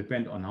associated.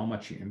 Depend on how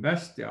much you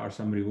invest, there are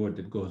some reward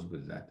that goes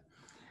with that.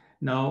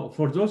 Now,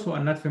 for those who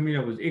are not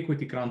familiar with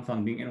equity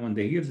crowdfunding, and when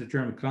they hear the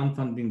term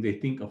crowdfunding, they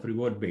think of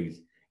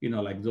reward-based,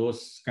 like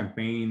those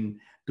campaign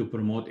to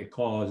promote a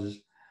cause.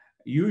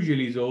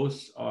 Usually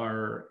those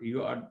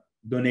you are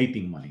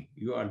donating money,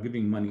 you are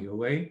giving money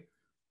away,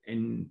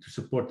 and to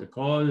support the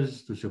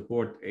cause, to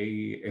support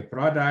a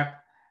product,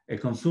 a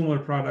consumer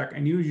product,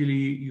 and usually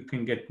you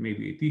can get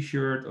maybe a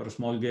t-shirt or a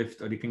small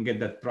gift, or you can get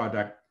that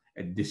product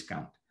at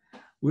discount.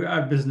 We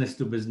are business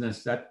to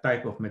business. That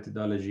type of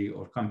methodology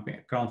or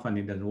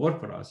crowdfunding doesn't work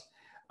for us.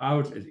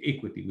 Ours is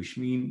equity, which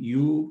means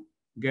you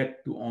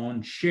get to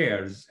own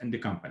shares in the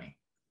company.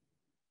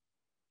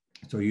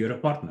 So you're a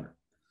partner.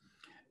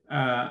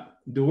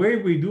 The way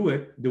we do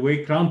it, the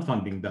way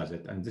crowdfunding does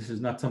it, and this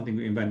is not something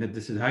we invented,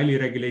 this is highly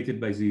regulated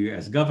by the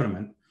US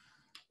government,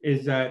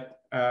 is that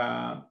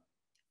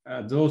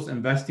those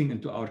investing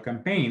into our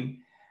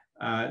campaign,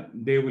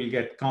 they will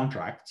get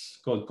contracts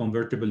called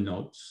convertible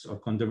notes, or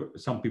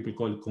some people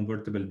call it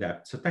convertible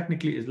debt. So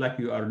technically, it's like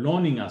you are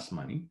loaning us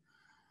money,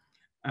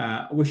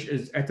 which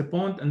is at a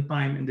point in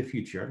time in the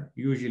future,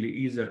 usually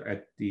either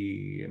at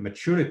the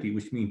maturity,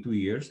 which means 2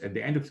 years, at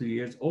the end of 2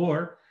 years,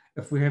 or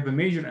if we have a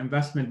major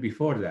investment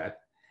before that,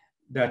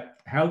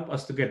 that help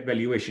us to get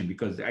valuation.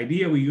 Because the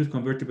idea we use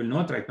convertible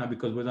note right now,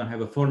 because we don't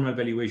have a formal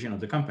valuation of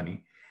the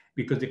company,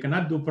 because they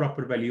cannot do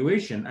proper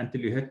valuation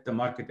until you hit the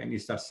market and you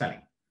start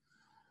selling.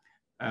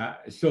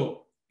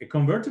 So a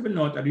convertible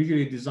note are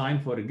usually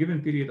designed for a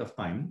given period of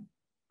time,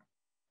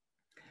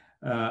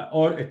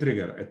 or a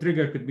trigger. A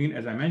trigger could mean,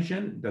 as I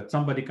mentioned, that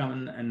somebody come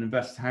and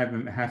invest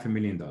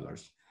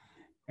 $500,000.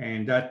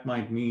 And that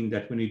might mean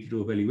that we need to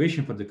do a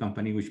valuation for the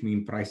company, which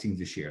means pricing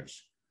the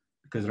shares,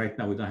 because right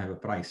now we don't have a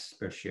price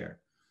per share.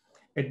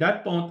 At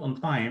that point on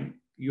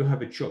time, you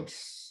have a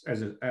choice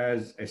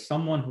as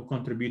someone who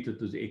contributed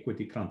to the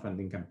equity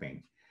crowdfunding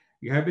campaign.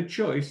 You have a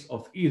choice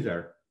of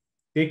either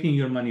taking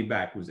your money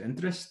back with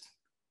interest,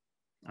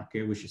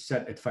 okay, which is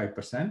set at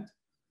 5%,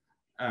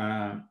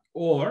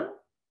 or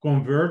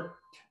convert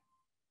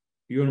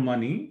your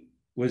money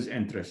with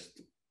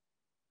interest,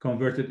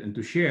 converted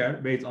into share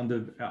based on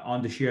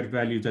the share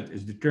value that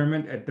is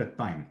determined at that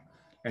time,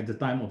 at the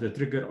time of the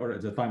trigger or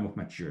at the time of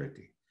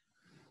maturity.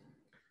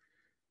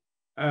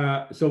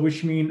 So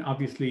which mean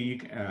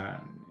obviously,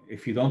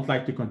 if you don't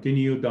like to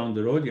continue down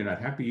the road, you're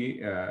not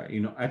happy,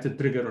 at the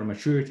trigger or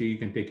maturity, you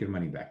can take your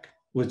money back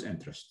with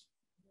interest.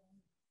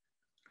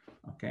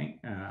 Okay.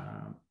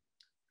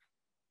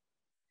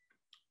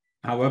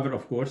 However,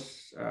 of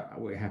course,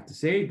 we have to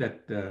say that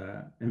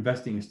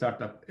investing in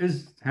startup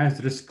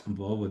has risk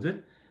involved with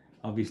it.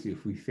 Obviously,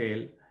 if we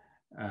fail,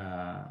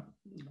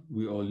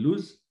 we all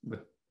lose.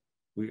 But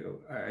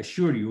I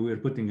assure you, we're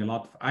putting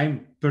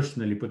I'm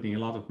personally putting a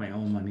lot of my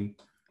own money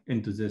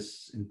into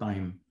this in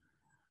time,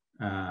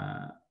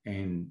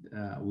 and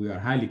we are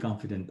highly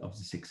confident of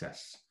the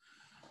success.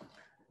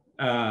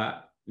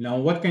 Now,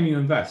 what can you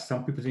invest?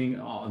 Some people think,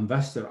 oh,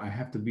 investor, I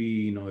have to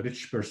be a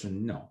rich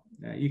person. No,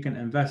 you can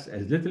invest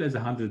as little as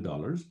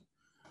 $100,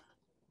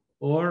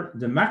 or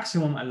the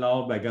maximum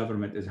allowed by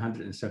government is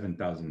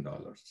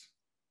 $107,000.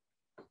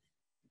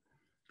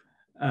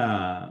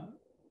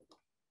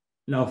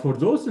 Now, for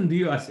those in the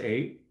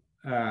USA,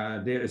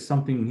 there is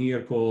something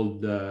here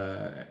called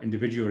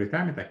individual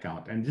retirement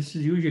account. And this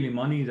is usually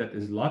money that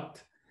is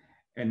locked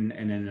in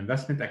an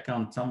investment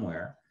account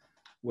somewhere,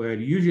 where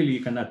usually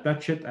you cannot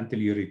touch it until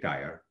you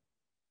retire,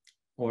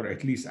 or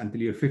at least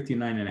until you're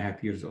 59 and a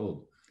half years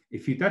old.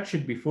 If you touch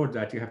it before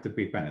that, you have to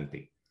pay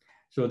penalty.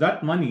 So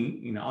that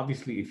money,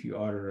 obviously, if you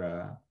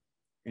are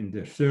in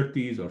the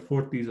 30s or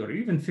 40s or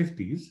even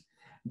 50s,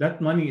 that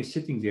money is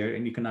sitting there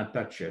and you cannot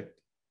touch it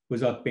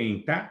without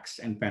paying tax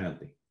and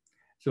penalty.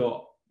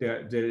 So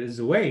there is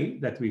a way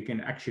that we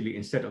can actually,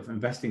 instead of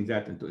investing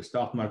that into a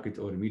stock market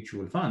or a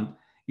mutual fund,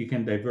 you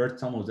can divert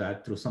some of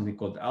that through something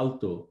called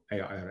Alto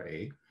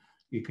IRA.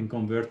 You can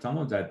convert some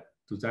of that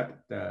to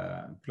that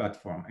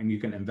platform, and you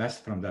can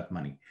invest from that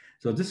money.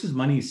 So this is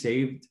money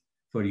saved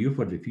for you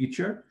for the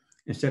future.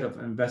 Instead of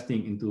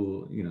investing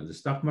into the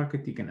stock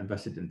market, you can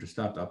invest it into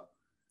startup,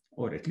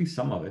 or at least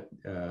some of it.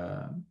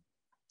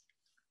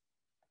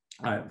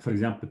 For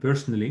example,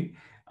 personally,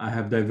 I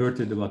have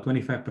diverted about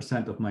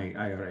 25% of my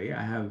IRA.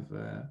 I have,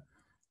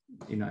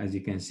 as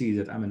you can see,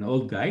 that I'm an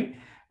old guy,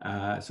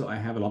 so I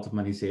have a lot of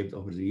money saved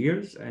over the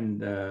years,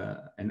 and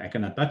I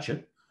cannot touch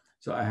it.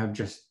 So I have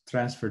just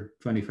transferred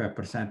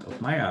 25% of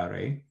my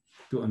IRA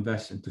to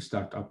invest into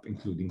startup,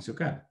 including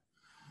Sukat.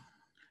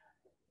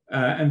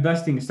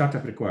 Investing in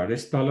startup requires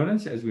risk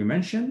tolerance, as we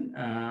mentioned.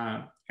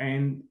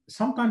 And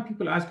sometimes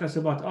people ask us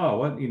about,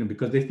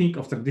 because they think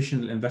of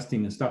traditional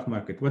investing in stock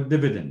market, what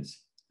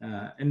dividends?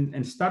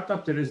 In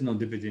startup, there is no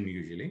dividend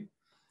usually,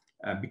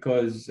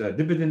 because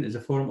dividend is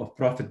a form of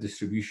profit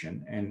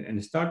distribution. And in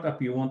a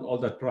startup, you want all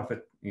that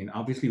profit. And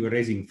obviously, we're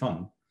raising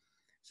fund.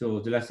 So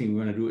the last thing we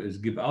want to do is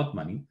give out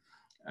money.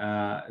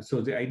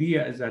 So the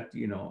idea is that,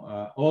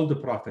 all the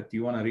profit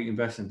you want to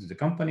reinvest into the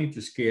company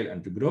to scale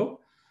and to grow.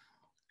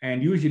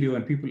 And usually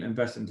when people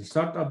invest into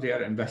startup, they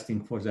are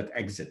investing for that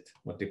exit,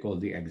 what they call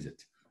the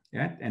exit.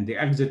 Yeah? And the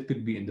exit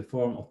could be in the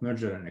form of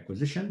merger and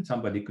acquisition.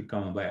 Somebody could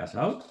come and buy us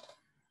out.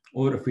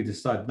 Or if we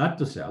decide not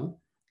to sell,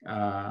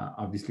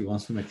 obviously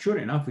once we mature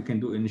enough, we can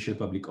do initial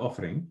public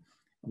offering,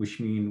 which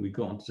means we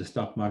go onto the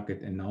stock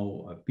market, and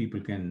now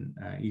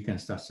you can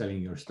start selling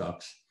your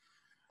stocks,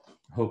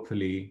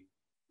 hopefully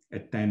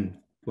at 10,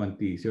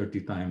 20,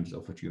 30 times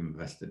of what you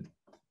invested.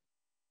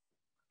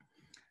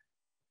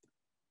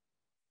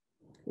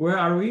 Where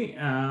are we?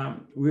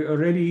 We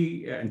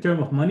already, in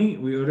terms of money,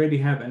 we already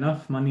have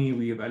enough money.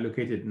 We have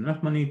allocated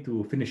enough money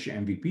to finish the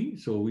MVP.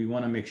 So we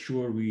want to make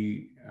sure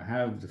we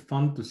have the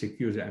fund to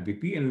secure the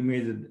MVP. And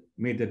we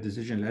made that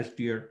decision last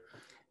year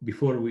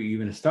before we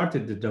even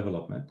started the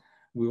development.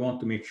 We want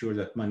to make sure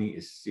that money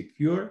is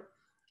secure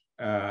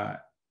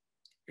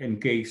in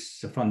case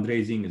the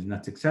fundraising is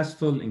not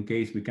successful, in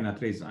case we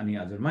cannot raise any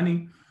other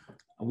money.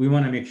 We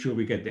want to make sure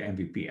we get the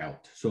MVP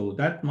out. So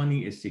that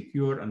money is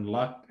secure and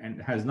locked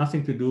and has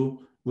nothing to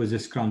do with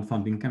this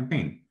crowdfunding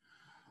campaign.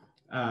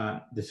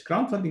 This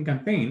crowdfunding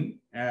campaign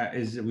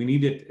is we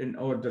need it in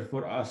order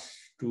for us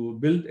to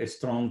build a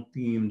strong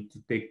team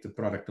to take the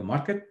product to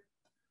market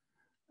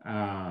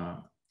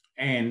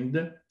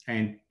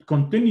and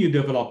continue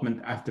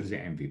development after the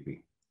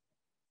MVP.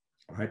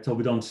 Right, so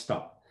we don't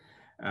stop.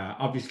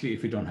 Obviously,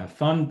 if we don't have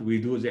fund, we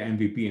do the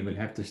MVP and we'll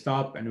have to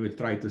stop and we'll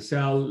try to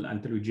sell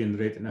until we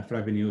generate enough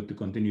revenue to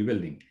continue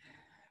building.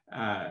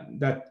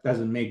 That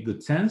doesn't make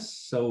good sense.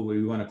 So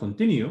we want to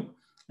continue.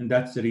 And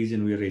that's the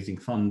reason we're raising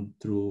fund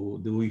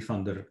through the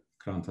WeFunder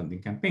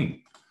crowdfunding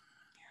campaign.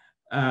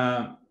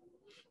 What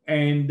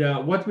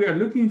we are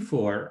looking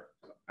for,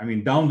 I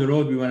mean, down the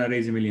road, we want to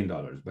raise $1 million,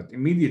 but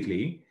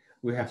immediately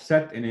we have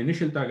set an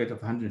initial target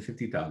of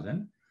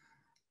 150,000.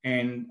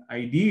 And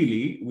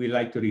ideally, we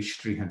like to reach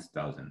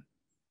 300,000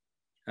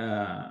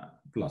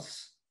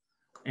 plus.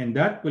 And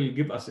that will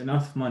give us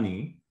enough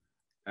money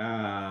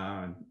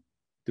to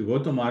go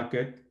to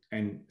market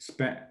and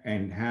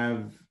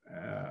have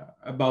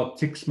about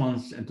 6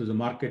 months into the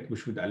market,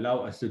 which would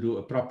allow us to do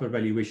a proper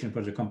valuation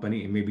for the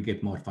company and maybe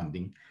get more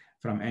funding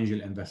from angel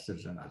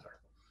investors and others.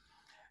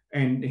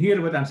 And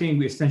here, what I'm saying,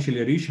 we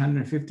essentially reach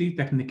 150.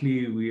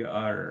 Technically, we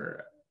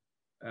are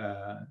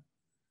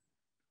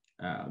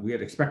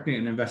expecting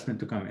an investment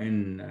to come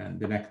in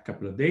the next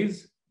couple of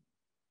days.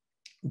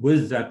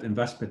 With that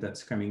investment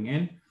that's coming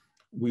in,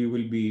 we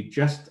will be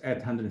just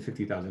at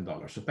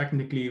 $150,000. So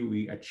technically,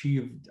 we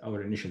achieved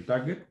our initial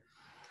target.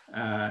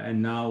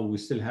 And now we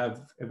still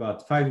have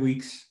about 5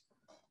 weeks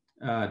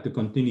to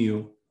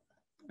continue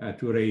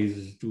to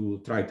raise,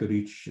 to try to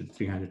reach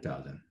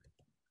 300,000.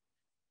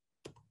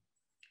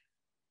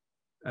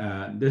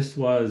 This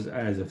was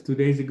as of 2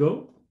 days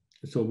ago.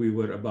 So we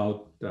were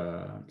about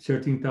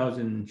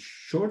 13,000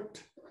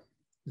 short.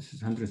 This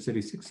is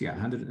 136, yeah,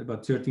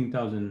 about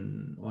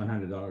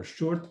 $13,100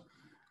 short.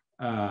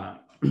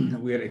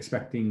 We are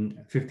expecting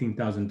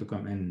 15,000 to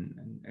come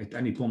in at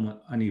any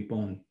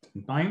point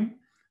in time.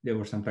 There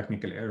was some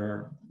technical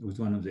error with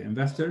one of the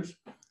investors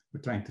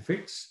we're trying to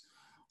fix.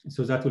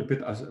 So that will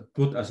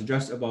put us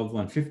just above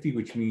 150,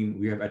 which means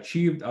we have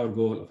achieved our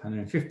goal of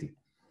 150.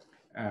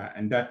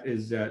 And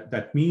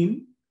that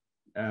means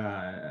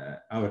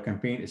our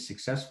campaign is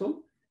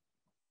successful.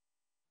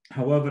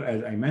 However,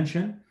 as I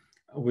mentioned,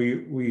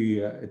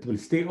 it will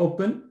stay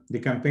open. The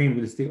campaign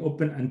will stay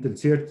open until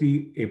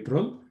 30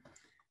 April,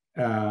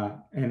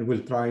 and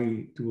we'll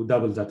try to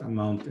double that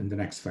amount in the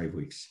next 5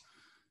 weeks.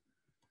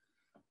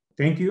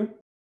 Thank you.